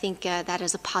I think that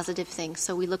is a positive thing.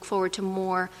 So we look forward to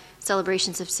more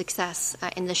celebrations of success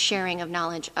in the sharing of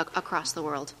knowledge across the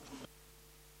world.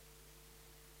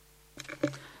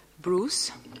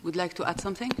 Bruce, would like to add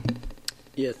something?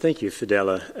 Yeah, thank you,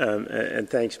 Fadela. And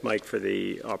thanks, Mike, for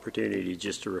the opportunity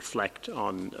just to reflect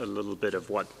on a little bit of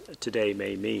what today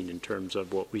may mean in terms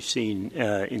of what we've seen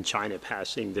in China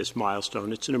passing this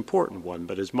milestone. It's an important one,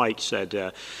 but as Mike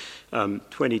said,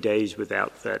 20 days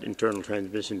without that internal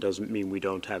transmission doesn't mean we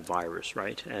don't have virus,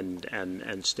 right?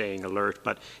 And staying alert.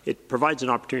 But it provides an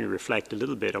opportunity to reflect a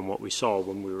little bit on what we saw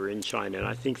when we were in China. And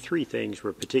I think three things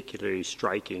were particularly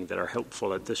striking that are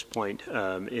helpful at this point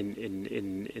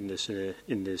in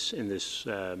this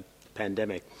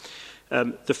pandemic.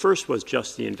 The first was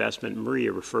just the investment.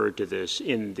 Maria referred to this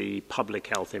in the public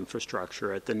health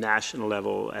infrastructure at the national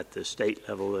level, at the state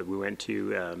level that we went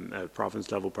to,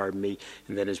 province level, and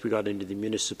then as we got into the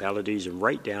municipalities and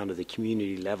right down to the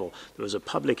community level, there was a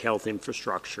public health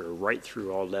infrastructure right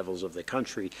through all levels of the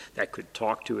country that could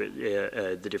talk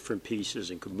to the different pieces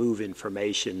and could move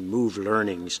information, move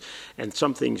learnings. And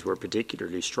some things were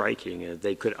particularly striking.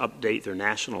 They could update their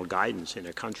national guidance in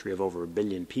a country of over 1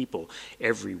 billion people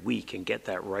every week and get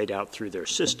that right out through their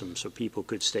system so people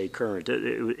could stay current.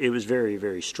 It was very,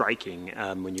 very striking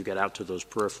when you get out to those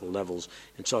peripheral levels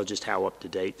and saw just how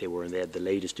up-to-date they were, and they had the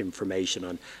latest information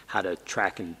on how to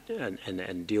track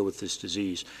and deal with this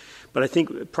disease. But I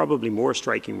think probably more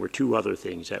striking were two other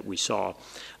things that we saw.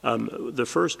 The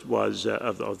first was,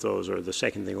 of those, or the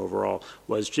second thing overall,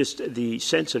 was just the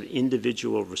sense of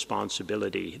individual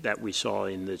responsibility that we saw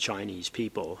in the Chinese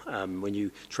people. When you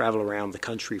travel around the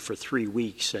country for 3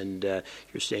 weeks and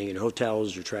you're staying in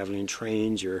hotels, you're traveling in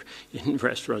trains, you're in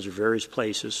restaurants or various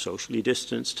places, socially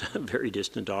distanced, very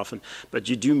distant often, but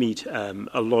you do meet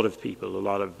a lot of people, a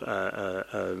lot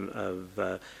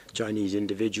of Chinese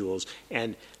individuals,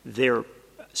 and their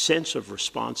sense of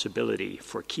responsibility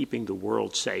for keeping the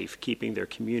world safe, keeping their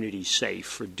communities safe,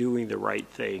 for doing the right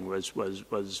thing was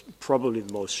probably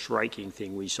the most striking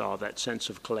thing we saw, that sense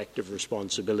of collective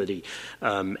responsibility.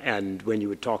 And when you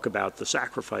would talk about the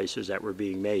sacrifices that were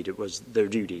being made, it was their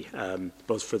duty,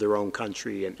 both for their own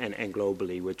country and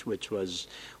globally, which was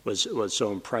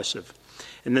so impressive.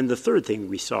 And then the third thing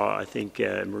we saw, I think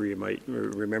Maria might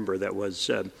remember, that was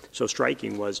so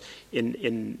striking was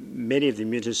in many of the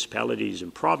municipalities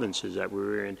and provinces that we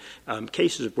were in,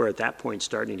 cases were at that point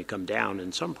starting to come down,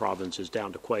 in some provinces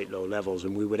down to quite low levels.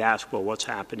 And we would ask, well, what's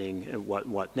happening and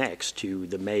what next to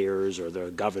the mayors or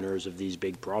the governors of these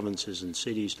big provinces and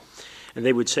cities? And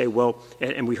they would say, well,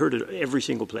 and we heard it every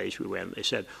single place we went. They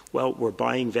said, well, we're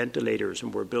buying ventilators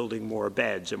and we're building more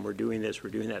beds and we're doing this, we're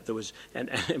doing that.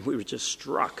 And we were just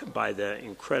struck by the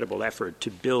incredible effort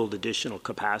to build additional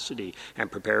capacity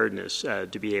and preparedness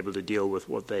to be able to deal with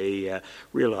what they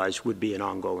realized would be an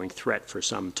ongoing threat for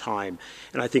some time.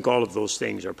 And I think all of those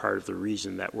things are part of the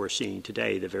reason that we're seeing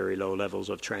today the very low levels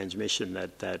of transmission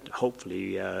that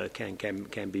hopefully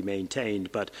can be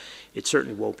maintained. But it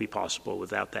certainly won't be possible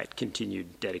without that continued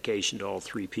dedication to all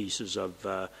three pieces of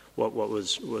what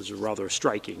was rather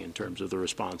striking in terms of the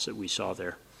response that we saw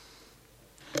there.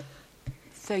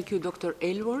 Thank you, Dr.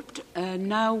 Aylward.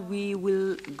 Now we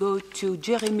will go to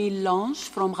Jérémy Lange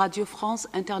from Radio France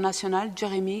Internationale.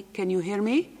 Jérémy, can you hear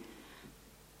me?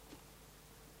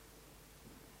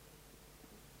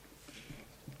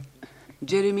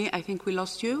 Jérémy, I think we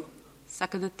lost you.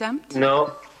 Second attempt?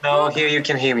 No, here you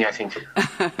can hear me, I think.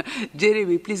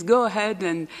 Jérémy, please go ahead,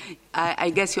 and I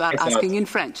guess you are asking in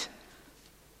French.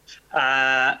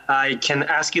 I can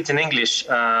ask it in English.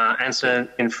 Answer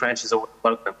in French is always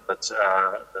welcome, but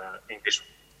English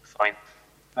is fine.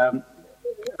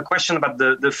 A question about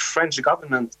the French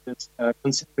government is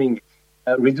considering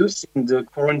reducing the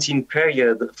quarantine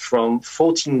period from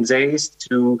 14 days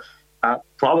to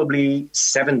probably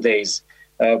 7 days.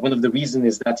 One of the reasons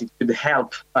is that it could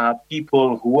help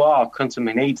people who are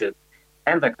contaminated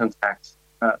and their contacts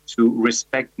to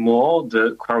respect more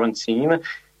the quarantine.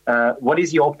 What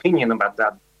is your opinion about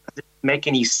that? Does it make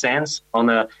any sense on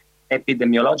an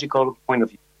epidemiological point of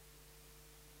view?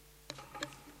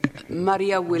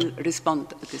 Maria will respond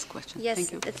to this question. Yes,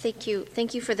 thank you.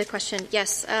 Thank you for the question.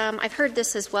 Yes, I've heard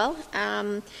this as well.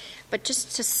 But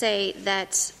just to say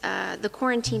that the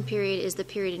quarantine period is the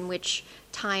period in which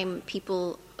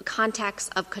contacts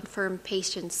of confirmed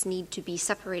patients need to be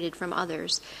separated from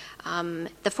others.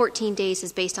 The 14 days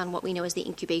is based on what we know as the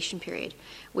incubation period,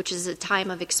 which is a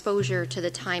time of exposure to the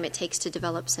time it takes to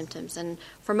develop symptoms. And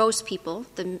for most people,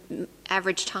 the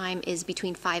average time is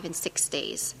between 5 and 6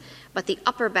 days. But the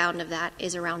upper bound of that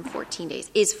is around 14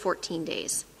 days,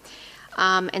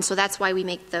 and so that's why we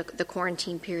make the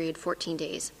quarantine period 14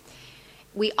 days.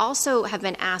 We also have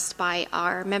been asked by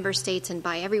our member states and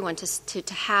by everyone to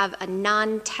have a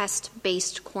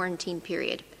non-test-based quarantine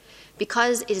period,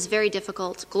 because it is very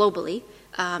difficult globally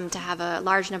to have a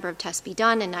large number of tests be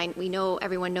done, and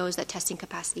everyone knows that testing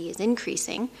capacity is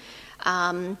increasing.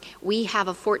 We have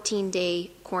a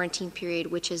 14-day quarantine period,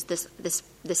 which is this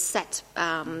set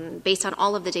based on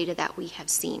all of the data that we have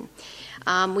seen.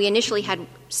 We initially had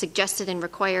suggested and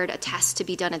required a test to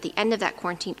be done at the end of that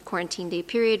quarantine day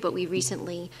period, but we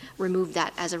recently removed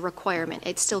that as a requirement.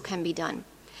 It still can be done.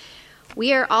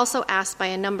 We are also asked by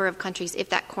a number of countries if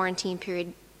that quarantine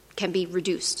period can be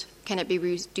reduced. Can it be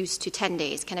reduced to 10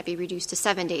 days? Can it be reduced to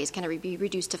 7 days? Can it be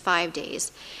reduced to 5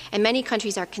 days? And many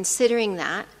countries are considering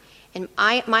that. And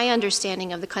my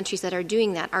understanding of the countries that are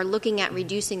doing that are looking at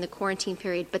reducing the quarantine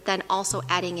period, but then also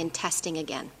adding in testing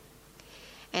again.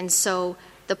 And so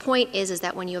the point is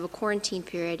that when you have a quarantine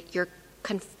period, your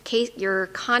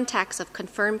contacts of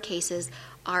confirmed cases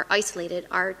are isolated,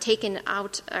 are taken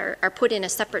out, are put in a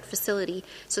separate facility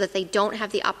so that they don't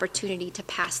have the opportunity to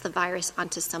pass the virus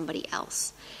onto somebody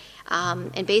else.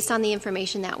 And based on the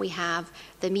information that we have,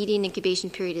 the median incubation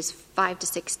period is 5 to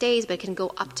 6 days, but it can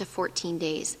go up to 14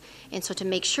 days. And so to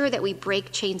make sure that we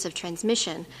break chains of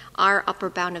transmission, our upper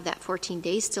bound of that 14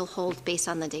 days still holds based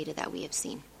on the data that we have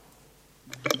seen.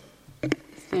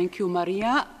 Thank you,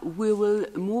 Maria. We will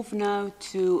move now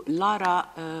to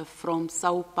Lara from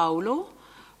Sao Paulo,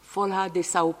 Folha de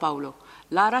Sao Paulo.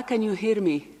 Lara, can you hear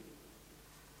me?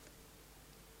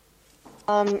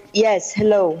 Yes,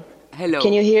 hello. Hello.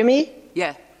 Can you hear me?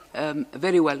 Yeah,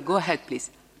 very well. Go ahead, please.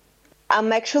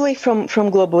 I'm actually from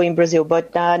Globo in Brazil,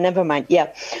 but never mind.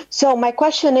 Yeah. So my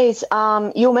question is,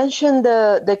 you mentioned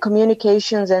the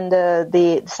communications and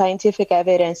the scientific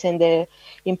evidence and the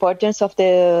importance of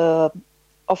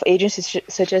agencies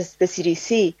such as the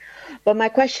CDC. But my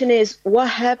question is, what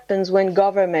happens when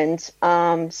governments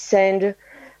send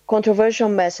controversial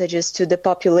messages to the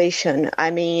population? I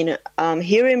mean,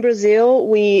 here in Brazil,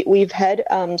 we've had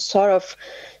sort of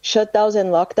shutdowns and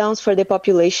lockdowns for the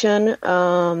population.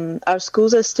 Our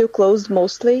schools are still closed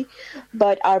mostly,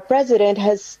 but our president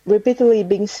has repeatedly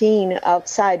been seen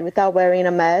outside without wearing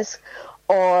a mask,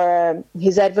 or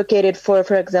he's advocated for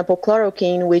example,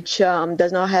 chloroquine, which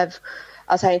does not have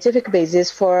a scientific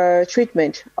basis for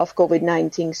treatment of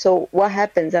COVID-19. So what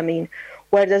happens? I mean,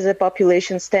 where does the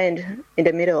population stand in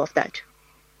the middle of that?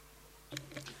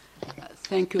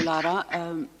 Thank you, Lara.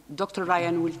 Dr.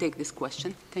 Ryan will take this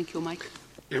question. Thank you, Mike.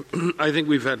 I think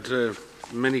we've had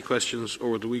many questions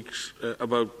over the weeks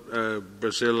about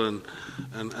Brazil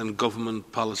and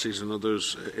government policies and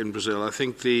others in Brazil. I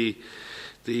think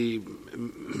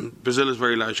Brazil is a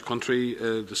very large country.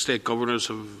 The state governors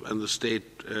and the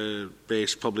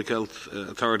state-based public health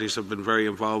authorities have been very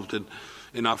involved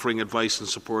in offering advice and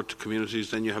support to communities.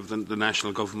 Then you have the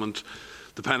national government,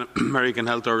 the Pan American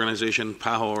Health Organization,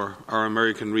 PAHO, our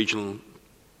American regional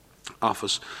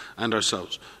office, and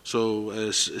ourselves.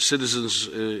 So citizens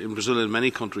in Brazil and many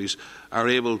countries are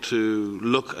able to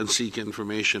look and seek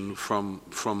information from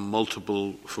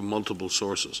multiple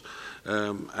sources,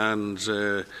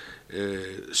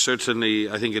 certainly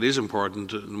I think it is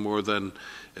important more than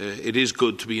it is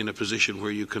good to be in a position where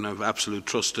you can have absolute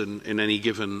trust in any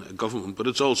given government, but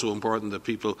it's also important that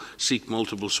people seek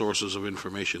multiple sources of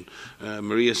information. As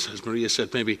Maria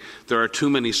said, maybe there are too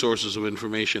many sources of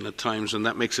information at times, and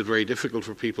that makes it very difficult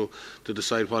for people to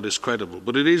decide what is credible.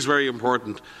 But it is very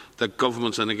important that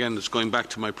governments, and again it's going back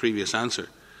to my previous answer,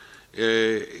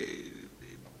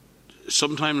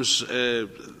 sometimes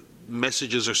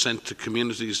messages are sent to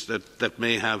communities that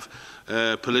may have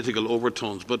political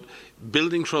overtones. But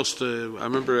building trust, I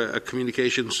remember a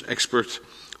communications expert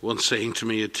once saying to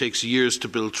me, it takes years to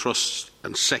build trust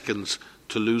and seconds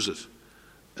to lose it.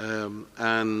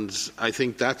 And I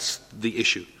think that's the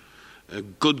issue.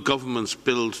 Good governments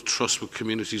build trust with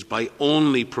communities by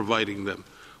only providing them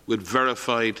with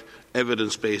verified,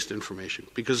 evidence-based information.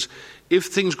 Because if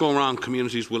things go wrong,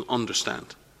 communities will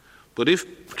understand. But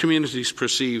if communities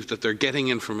perceive that they're getting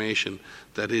information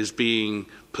that is being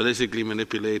politically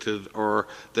manipulated or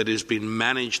that is being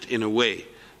managed in a way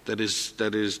that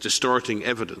is distorting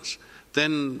evidence,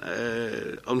 then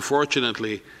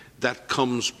unfortunately that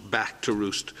comes back to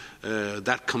roost.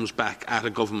 That comes back at a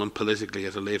government politically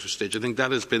at a later stage. I think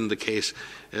that has been the case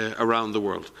around the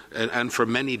world and for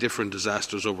many different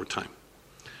disasters over time.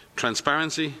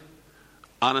 Transparency,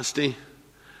 honesty,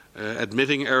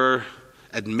 admitting error,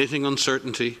 admitting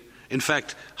uncertainty, in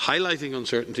fact, highlighting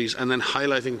uncertainties and then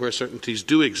highlighting where certainties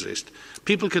do exist.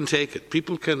 People can take it.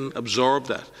 People can absorb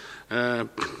that.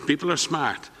 People are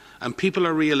smart and people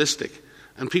are realistic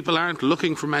and people aren't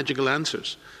looking for magical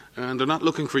answers and they're not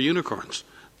looking for unicorns.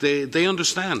 They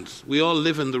understand. We all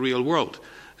live in the real world.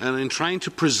 And in trying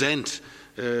to present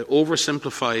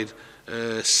oversimplified,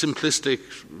 simplistic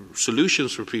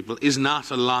solutions for people is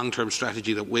not a long-term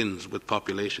strategy that wins with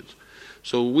populations.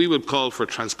 So we would call for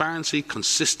transparency,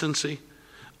 consistency,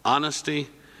 honesty,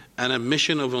 and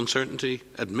admission of uncertainty,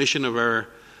 admission of error,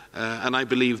 and I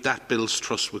believe that builds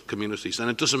trust with communities. And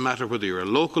it doesn't matter whether you're a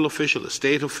local official, a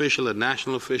state official, a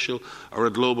national official, or a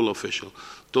global official.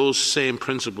 Those same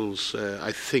principles,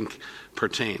 I think,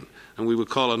 pertain. And we would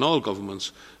call on all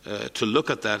governments to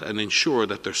look at that and ensure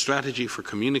that their strategy for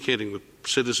communicating with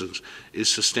citizens is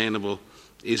sustainable,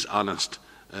 is honest,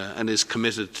 and is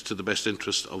committed to the best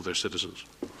interest of their citizens.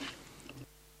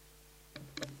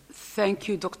 Thank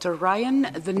you, Dr. Ryan.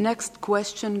 The next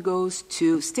question goes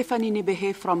to Stéphanie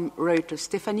Nebehe from Reuters.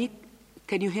 Stéphanie,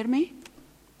 can you hear me?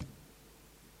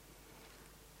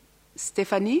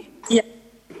 Stéphanie? Yeah.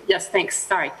 Yes, thanks.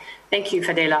 Sorry. Thank you,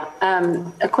 Fadela.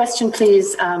 A question,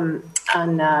 please, on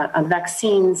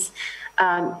vaccines.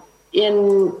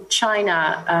 In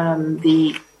China,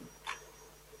 the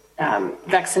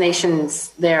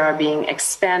vaccinations there are being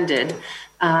expanded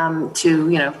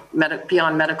to,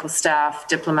 beyond medical staff,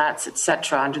 diplomats,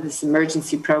 etc., under this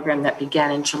emergency program that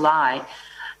began in July.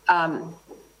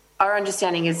 Our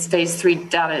understanding is phase 3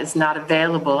 data is not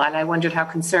available, and I wondered how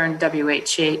concerned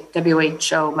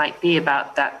WHO might be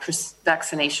about that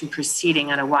vaccination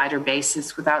proceeding on a wider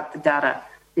basis without the data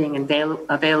being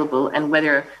available, and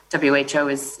whether WHO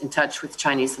is in touch with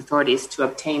Chinese authorities to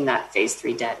obtain that phase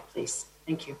 3 data, please.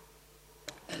 Thank you.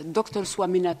 Dr.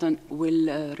 Swaminathan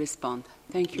will respond.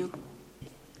 Thank you.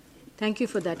 Thank you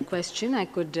for that question. I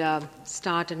could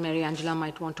start, and Mary Angela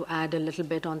might want to add a little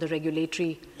bit on the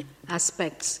regulatory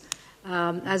aspects.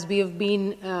 As we have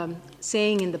been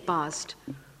saying in the past,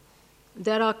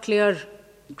 there are clear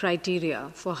criteria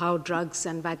for how drugs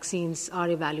and vaccines are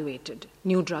evaluated.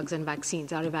 New drugs and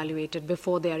vaccines are evaluated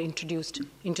before they are introduced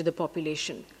into the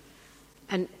population.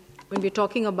 And when we're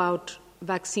talking about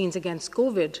vaccines against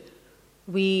COVID,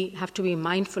 we have to be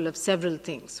mindful of several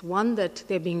things. One, that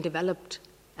they're being developed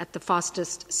at the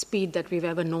fastest speed that we've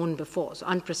ever known before, so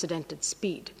unprecedented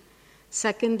speed.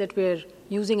 Second, that we're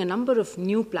using a number of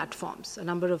new platforms, a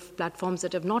number of platforms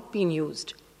that have not been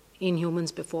used in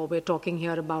humans before. We're talking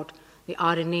here about the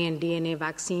RNA and DNA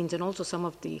vaccines and also some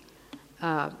of the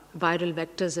viral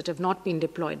vectors that have not been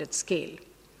deployed at scale.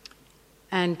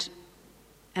 And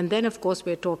then, of course,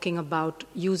 we're talking about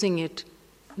using it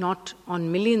not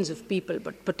on millions of people,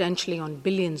 but potentially on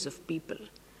billions of people.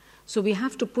 So we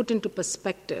have to put into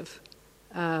perspective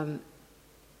the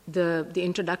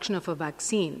introduction of a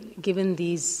vaccine, given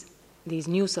these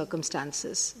new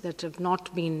circumstances that have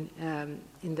not been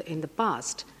in the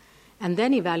past, and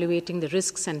then evaluating the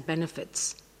risks and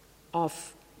benefits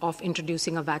of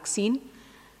introducing a vaccine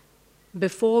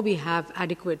before we have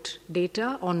adequate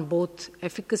data on both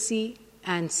efficacy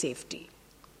and safety.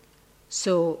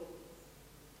 So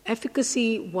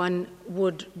Efficacy, one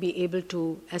would be able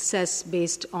to assess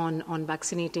based on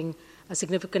vaccinating a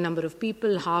significant number of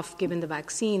people, half given the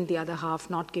vaccine, the other half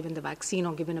not given the vaccine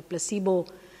or given a placebo,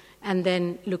 and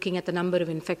then looking at the number of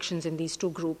infections in these two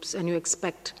groups, and you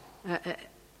expect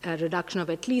a reduction of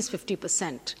at least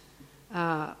 50%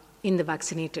 in the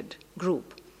vaccinated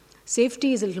group.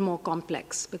 Safety is a little more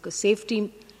complex because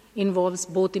safety involves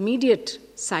both immediate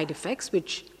side effects,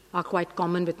 which are quite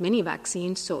common with many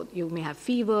vaccines. So you may have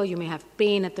fever, you may have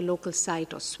pain at the local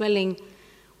site or swelling,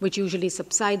 which usually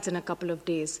subsides in a couple of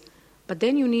days. But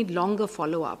then you need longer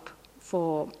follow-up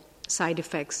for side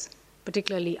effects,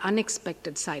 particularly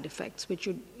unexpected side effects, which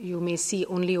you may see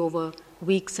only over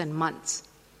weeks and months.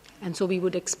 And so we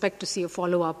would expect to see a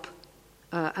follow-up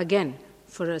again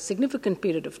for a significant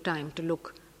period of time to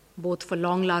look both for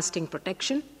long-lasting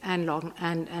protection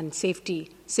and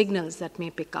safety signals that may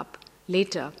pick up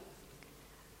later.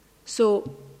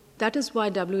 So that is why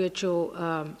WHO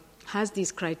has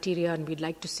these criteria, and we'd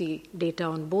like to see data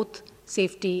on both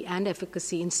safety and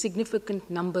efficacy in significant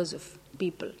numbers of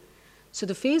people. So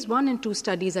the phase 1 and 2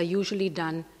 studies are usually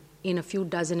done in a few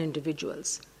dozen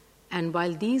individuals. And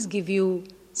while these give you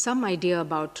some idea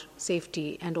about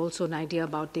safety and also an idea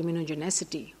about the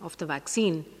immunogenicity of the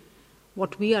vaccine,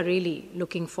 what we are really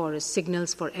looking for is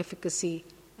signals for efficacy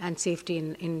and safety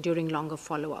during longer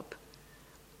follow-up.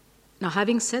 Now,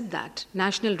 having said that,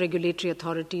 national regulatory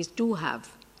authorities do have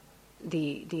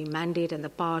the mandate and the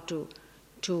power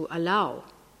to allow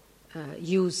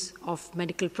use of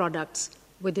medical products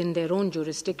within their own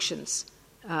jurisdictions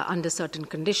under certain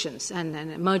conditions. And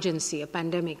an emergency, a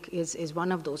pandemic, is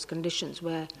one of those conditions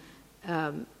where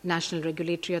national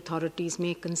regulatory authorities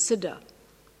may consider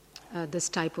this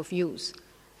type of use.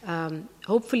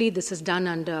 Hopefully, this is done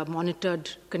under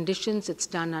monitored conditions. It's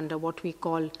done under what we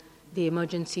call the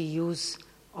emergency use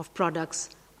of products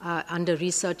under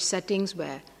research settings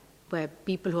where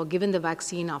people who are given the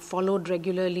vaccine are followed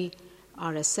regularly,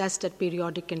 are assessed at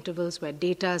periodic intervals, where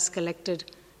data is collected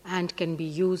and can be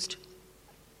used.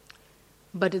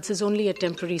 But it is only a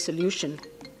temporary solution,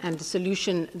 and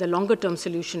the longer-term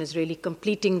solution is really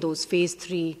completing those phase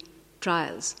 3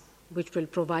 trials, which will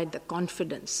provide the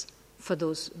confidence for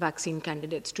those vaccine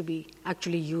candidates to be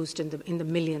actually used in the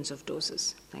millions of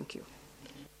doses. Thank you.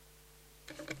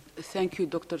 Thank you,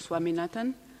 Dr.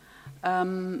 Swaminathan.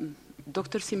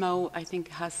 Dr. Simao, I think,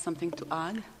 has something to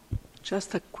add.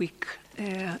 Just a quick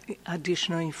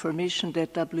additional information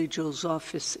that WHO's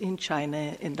office in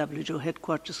China and WHO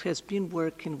headquarters has been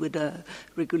working with the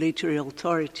regulatory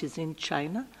authorities in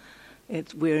China.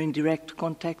 We're in direct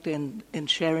contact and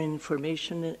sharing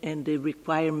information and the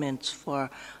requirements for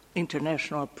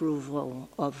international approval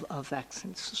of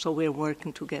vaccines. So we're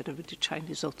working together with the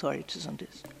Chinese authorities on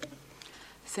this.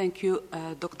 Thank you,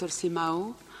 Dr.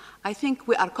 Simao. I think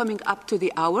we are coming up to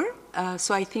the hour,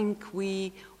 so I think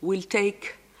we will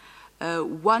take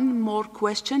one more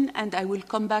question, and I will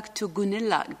come back to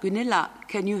Gunilla. Gunilla,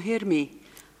 can you hear me?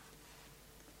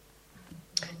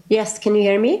 Yes, can you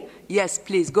hear me? Yes,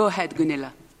 please. Go ahead,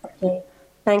 Gunilla. Okay.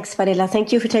 Thanks, Fadela.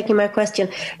 Thank you for taking my question.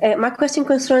 My question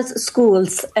concerns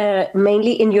schools,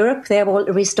 mainly in Europe. They have all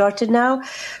restarted now,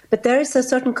 but there is a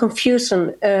certain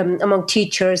confusion among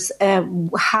teachers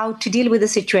how to deal with the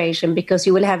situation, because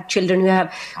you will have children who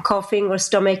have coughing or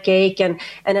stomach ache, and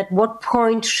at what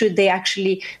point should they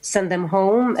actually send them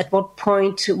home? At what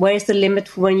point, where is the limit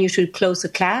for when you should close a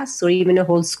class or even a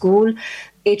whole school?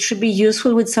 It should be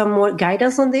useful with some more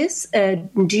guidance on this.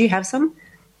 Do you have some?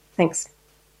 Thanks.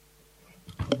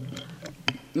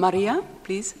 Maria,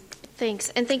 please. Thanks,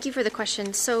 and thank you for the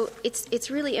question. So it's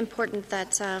really important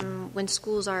that when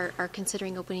schools are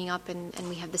considering opening up and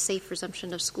we have the safe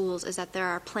resumption of schools, is that there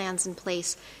are plans in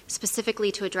place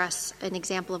specifically to address an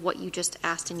example of what you just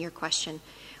asked in your question.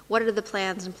 What are the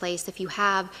plans in place if you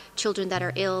have children that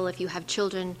are ill, if you have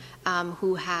children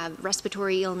who have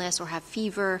respiratory illness or have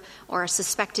fever or are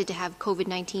suspected to have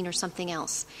COVID-19 or something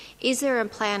else? Is there a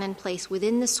plan in place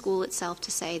within the school itself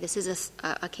to say this is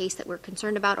a case that we're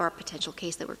concerned about or a potential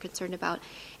case that we're concerned about,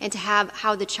 and to have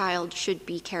how the child should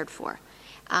be cared for?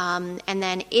 And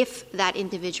then if that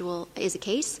individual is a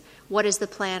case, what is the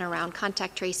plan around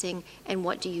contact tracing, and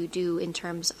what do you do in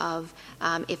terms of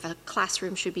if a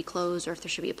classroom should be closed or if there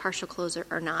should be a partial closure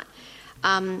or not?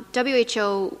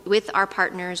 WHO, with our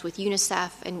partners, with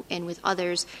UNICEF and with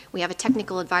others, we have a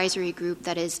technical advisory group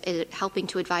that is helping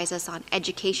to advise us on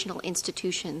educational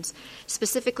institutions,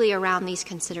 specifically around these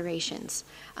considerations.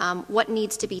 What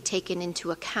needs to be taken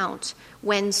into account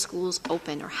when schools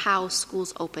open, or how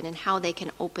schools open and how they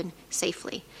can open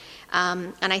safely.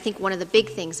 And I think one of the big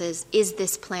things is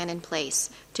this plan in place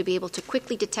to be able to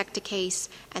quickly detect a case,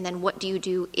 and then what do you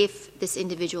do if this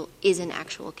individual is an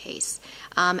actual case?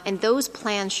 And those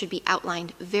plans should be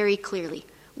outlined very clearly.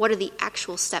 What are the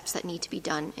actual steps that need to be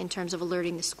done in terms of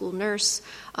alerting the school nurse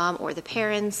or the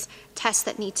parents, tests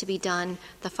that need to be done,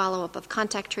 the follow-up of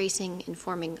contact tracing,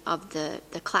 informing of the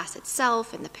class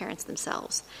itself and the parents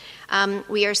themselves.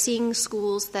 We are seeing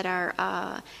schools that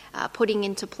are putting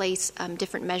into place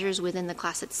different measures within the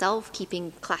class itself,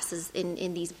 keeping classes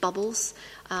in these bubbles,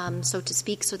 so to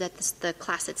speak, so that the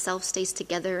class itself stays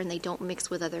together and they don't mix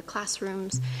with other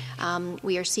classrooms.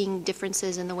 We are seeing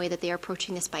differences in the way that they are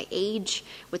approaching this by age,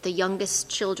 with the youngest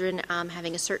children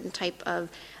having a certain type of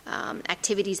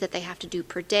activities that they have to do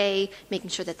per day, making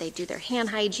sure that they do their hand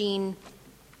hygiene,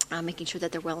 making sure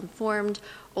that they're well informed.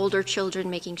 Older children,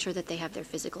 making sure that they have their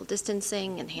physical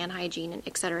distancing and hand hygiene, and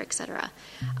et cetera, et cetera.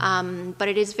 But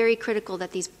it is very critical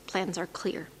that these plans are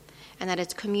clear and that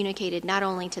it's communicated not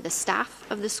only to the staff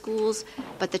of the schools,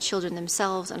 but the children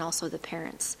themselves and also the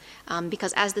parents.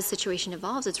 Because as the situation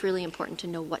evolves, it's really important to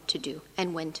know what to do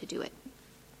and when to do it.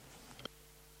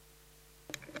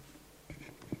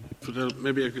 Fidel,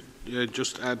 maybe I could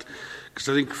just add, because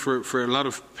I think for a lot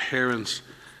of parents,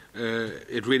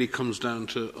 it really comes down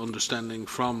to understanding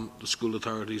from the school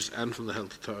authorities and from the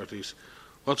health authorities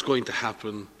what's going to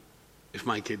happen if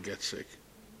my kid gets sick.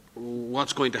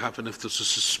 What's going to happen if there's a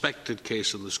suspected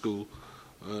case in the school,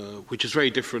 which is very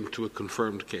different to a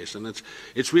confirmed case. And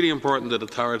it's really important that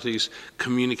authorities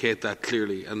communicate that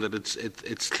clearly, and that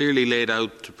it's clearly laid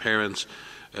out to parents.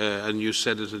 And you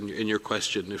said it in your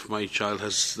question, if my child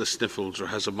has the sniffles or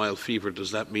has a mild fever,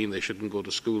 does that mean they shouldn't go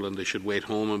to school and they should wait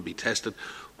home and be tested?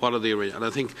 What are the arrangements? And I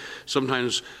think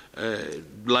sometimes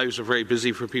lives are very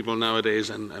busy for people nowadays,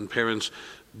 and parents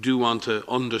do want to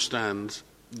understand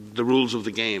the rules of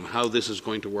the game, how this is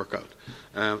going to work out.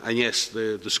 And yes,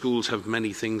 the schools have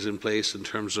many things in place in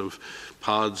terms of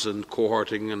pods and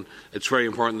cohorting, and it's very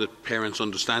important that parents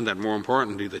understand that. More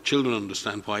importantly, that children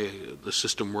understand why the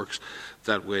system works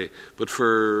that way. But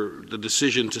for the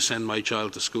decision to send my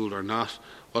child to school or not,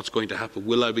 what's going to happen?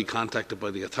 Will I be contacted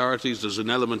by the authorities? There's an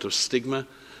element of stigma.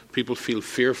 People feel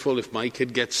fearful if my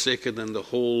kid gets sick and then the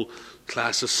whole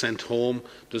class is sent home.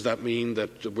 Does that mean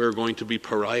that we're going to be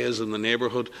pariahs in the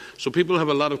neighbourhood? So people have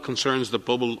a lot of concerns that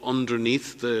bubble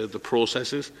underneath the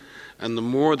processes. And the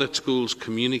more that schools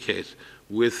communicate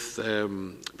with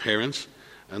parents,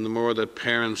 and the more that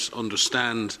parents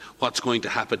understand what's going to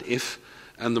happen if,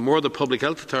 and the more the public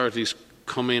health authorities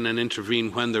come in and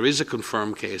intervene when there is a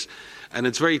confirmed case. And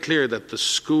it's very clear that the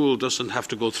school doesn't have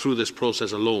to go through this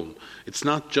process alone. It's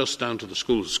not just down to the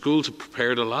schools. The schools have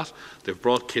prepared a lot. They've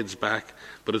brought kids back.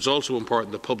 But it's also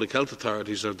important that public health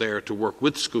authorities are there to work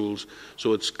with schools,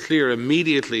 so it's clear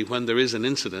immediately when there is an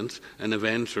incident, an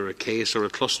event or a case or a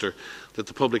cluster, that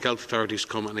the public health authorities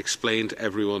come and explain to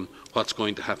everyone what's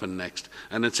going to happen next.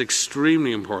 And it's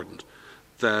extremely important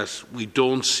that we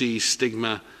don't see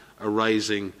stigma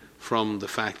arising from the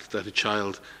fact that a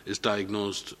child is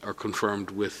diagnosed or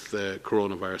confirmed with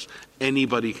coronavirus.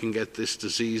 Anybody can get this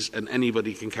disease, and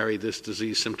anybody can carry this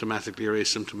disease symptomatically or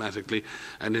asymptomatically,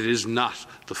 and it is not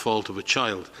the fault of a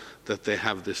child that they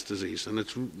have this disease. And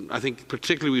I think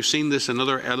particularly we've seen this in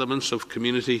other elements of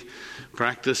community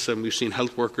practice, and we've seen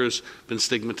health workers been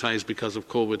stigmatised because of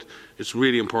COVID. It's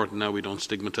really important now we don't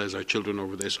stigmatise our children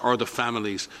over this, or the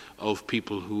families of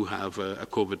people who have a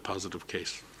COVID positive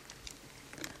case.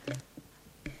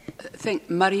 I think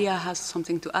Maria has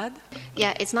something to add.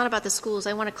 Yeah, it's not about the schools.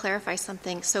 I want to clarify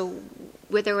something. So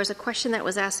there was a question that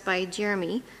was asked by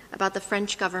Jeremy about the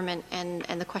French government and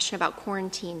the question about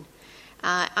quarantine.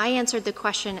 I answered the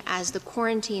question as the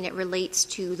quarantine, it relates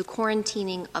to the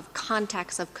quarantining of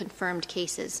contacts of confirmed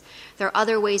cases. There are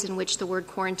other ways in which the word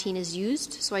quarantine is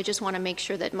used, so I just want to make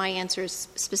sure that my answer is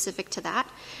specific to that.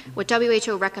 What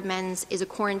WHO recommends is a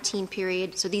quarantine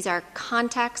period, so these are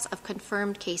contacts of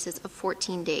confirmed cases of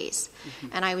 14 days.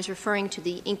 And I was referring to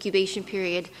the incubation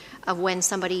period of when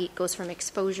somebody goes from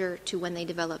exposure to when they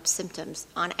develop symptoms.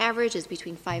 On average, is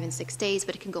between 5 and 6 days,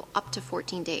 but it can go up to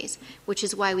 14 days, which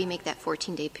is why we make that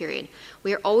 14-day period.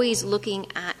 We are always looking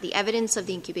at the evidence of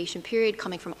the incubation period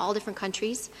coming from all different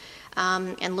countries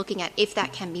and looking at if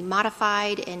that can be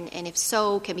modified, and if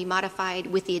so, can be modified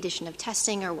with the addition of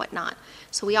testing or whatnot.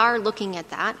 So we are looking at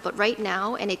that, but right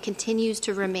now, and it continues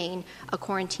to remain a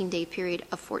quarantine day period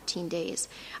of 14 days.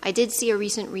 I did see a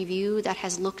recent review that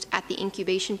has looked at the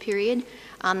incubation period,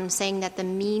 saying that the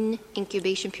mean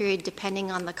incubation period,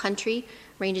 depending on the country,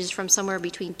 ranges from somewhere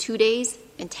between 2 days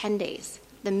and 10 days.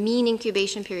 The mean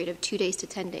incubation period of 2 days to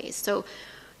 10 days. So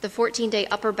the 14-day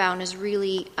upper bound is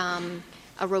really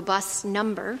a robust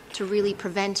number to really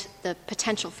prevent the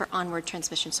potential for onward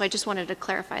transmission. So I just wanted to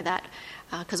clarify that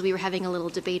because we were having a little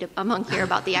debate among here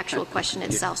about the actual question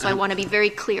itself. So I want to be very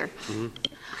clear. Mm-hmm.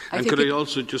 And could I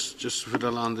also just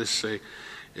fiddle on this say,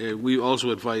 we also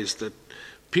advise that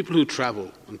people who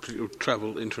travel and who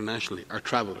travel internationally are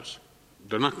travellers.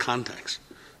 They're not contacts.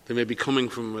 They may be coming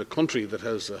from a country that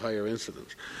has a higher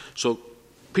incidence. So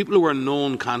people who are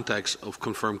known contacts of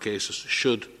confirmed cases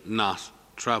should not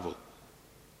travel.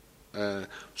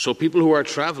 So people who are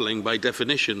travelling, by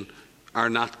definition, are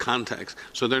not contacts.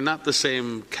 So they're not the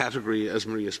same category as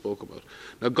Maria spoke about.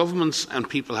 Now, governments and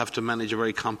people have to manage a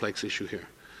very complex issue here.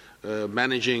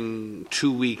 Managing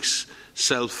 2 weeks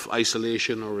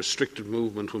self-isolation or restricted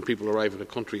movement when people arrive in a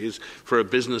country is, for a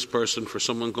business person, for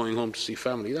someone going home to see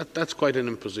family, that's quite an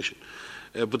imposition.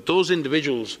 But those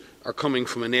individuals are coming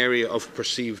from an area of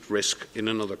perceived risk in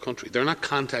another country. They're not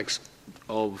contacts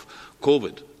of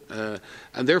COVID.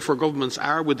 And therefore governments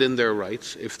are within their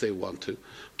rights, if they want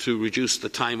to reduce the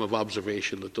time of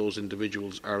observation that those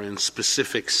individuals are in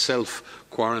specific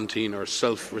self-quarantine or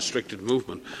self-restricted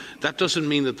movement. That doesn't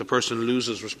mean that the person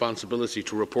loses responsibility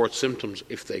to report symptoms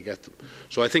if they get them.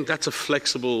 So I think that's a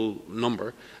flexible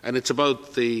number, and it's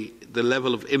about the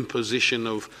level of imposition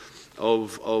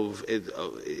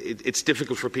it's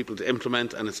difficult for people to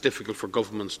implement, and it's difficult for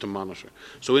governments to monitor.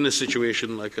 So in a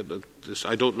situation like this,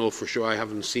 I don't know for sure, I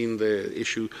haven't seen the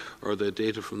issue or the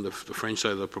data from the French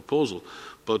side of the proposal,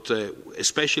 but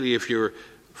especially if you're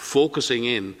focusing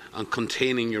in on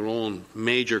containing your own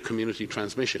major community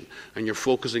transmission, and you're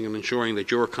focusing on ensuring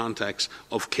that your contacts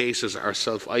of cases are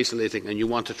self-isolating, and you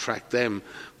want to track them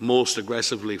most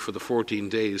aggressively for the 14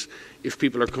 days, if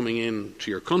people are coming in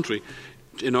to your country,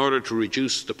 in order to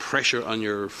reduce the pressure on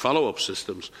your follow-up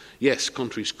systems, yes,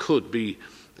 countries could be,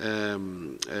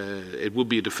 it would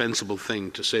be a defensible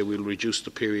thing to say we'll reduce the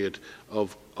period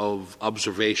of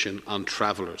observation on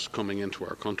travellers coming into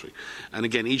our country. And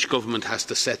again, each government has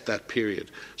to set that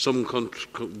period. Some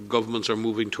governments are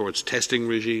moving towards testing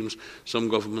regimes, some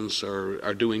governments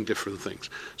are doing different things.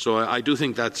 So I do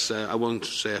think that's, I won't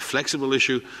say a flexible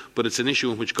issue, but it's an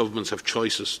issue in which governments have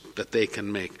choices that they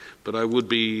can make. But I would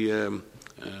be,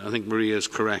 I think Maria is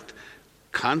correct,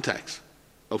 contacts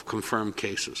of confirmed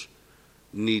cases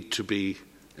need to be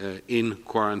in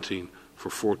quarantine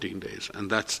for 14 days, and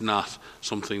that's not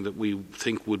something that we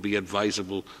think would be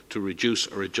advisable to reduce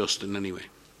or adjust in any way.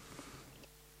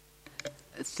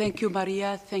 Thank you,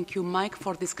 Maria. Thank you, Mike,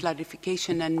 for this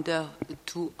clarification. And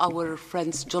to our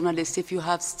friends journalists, if you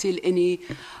have still any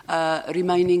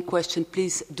remaining question,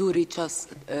 please do reach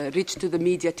to the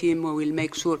media team. We will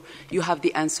make sure you have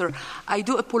the answer. I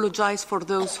do apologize for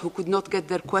those who could not get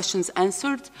their questions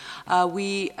answered.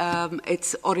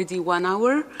 It's already 1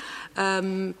 hour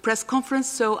press conference,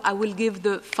 so I will give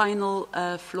the final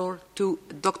floor to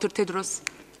Dr. Tedros.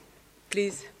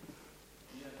 Please.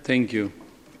 Thank you.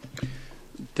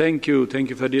 Thank you,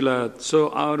 Fadila. So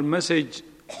our message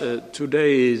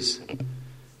today is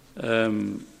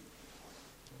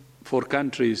for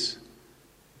countries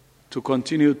to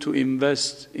continue to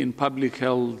invest in public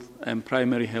health and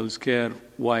primary health care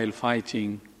while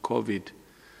fighting COVID.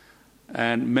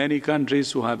 And many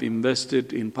countries who have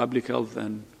invested in public health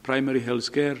and primary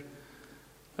health care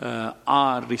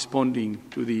are responding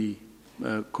to the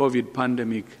COVID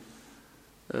pandemic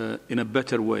in a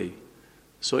better way.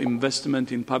 So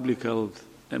investment in public health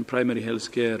and primary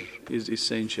health care is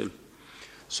essential.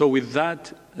 So with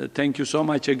that, thank you so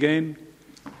much again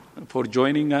for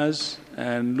joining us,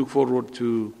 and look forward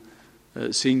to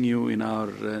seeing you in our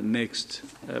next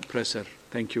presser.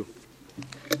 Thank you.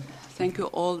 Thank you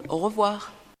all. Au revoir.